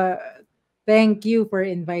 thank you for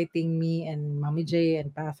inviting me and Mommy J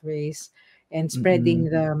and Pathways and Mm-mm. spreading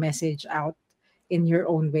the message out in your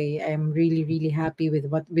own way. I'm really, really happy with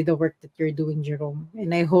the work that you're doing, Jerome.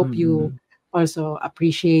 And I hope you Mm-mm. also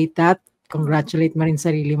appreciate that. Congratulate mo rin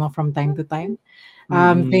sarili mo from time to time.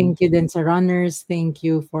 Mm-mm. Thank you din sa runners. Thank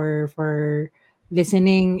you for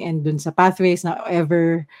listening and dun sa Pathways na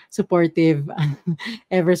ever supportive,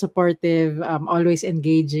 ever supportive, always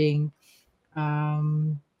engaging.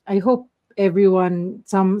 I hope everyone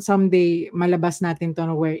someday malabas natin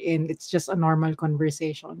 'to wherein it's just a normal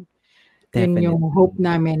conversation. Yun yung hope Definitely.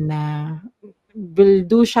 namin na we'll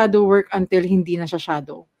do shadow work until hindi na siya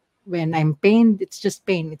shadow. When I'm pained, it's just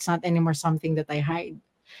pain. It's not anymore something that I hide.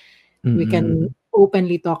 We can Mm-mm.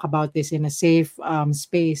 openly talk about this in a safe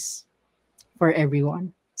space for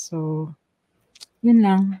everyone. So, yun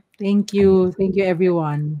lang. Thank I you. Thank you,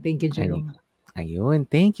 everyone. Thank you, I don't. Jenny. Ayun.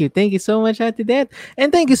 Thank you. Thank you so much, Ate Det.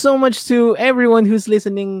 And thank you so much to everyone who's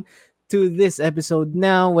listening to this episode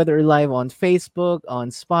now, whether live on Facebook, on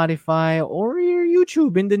Spotify, or your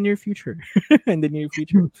YouTube in the near future. In the near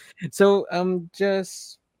future. So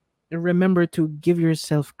just remember to give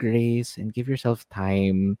yourself grace and give yourself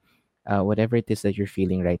time. Whatever it is that you're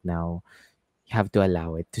feeling right now, you have to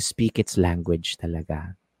allow it to speak its language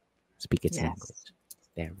talaga. Speak its language. Yes.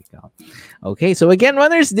 There we go. Okay, so again,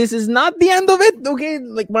 runners, this is not the end of it. Okay,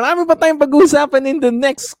 like marami pa tayong pag-uusapan in the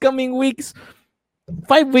next coming weeks.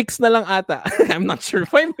 5 weeks na lang ata. I'm not sure.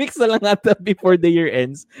 5 weeks na lang ata before the year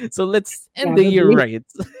ends. So let's end the year Probably. right.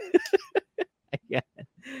 Yeah.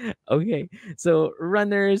 Okay. So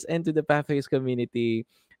runners and to the Pathways community,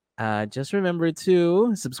 just remember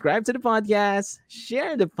to subscribe to the podcast,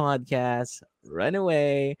 share the podcast, run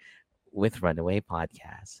away with Runaway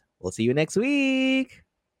Podcast. We'll see you next week.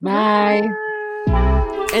 Bye.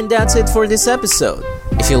 Bye. And that's it for this episode.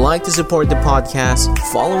 If you like to support the podcast,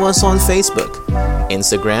 follow us on Facebook,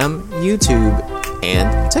 Instagram, YouTube,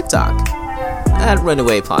 and TikTok at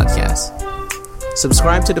Runaway Podcast.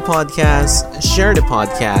 Subscribe to the podcast, share the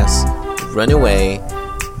podcast, run away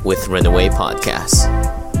with Runaway Podcast.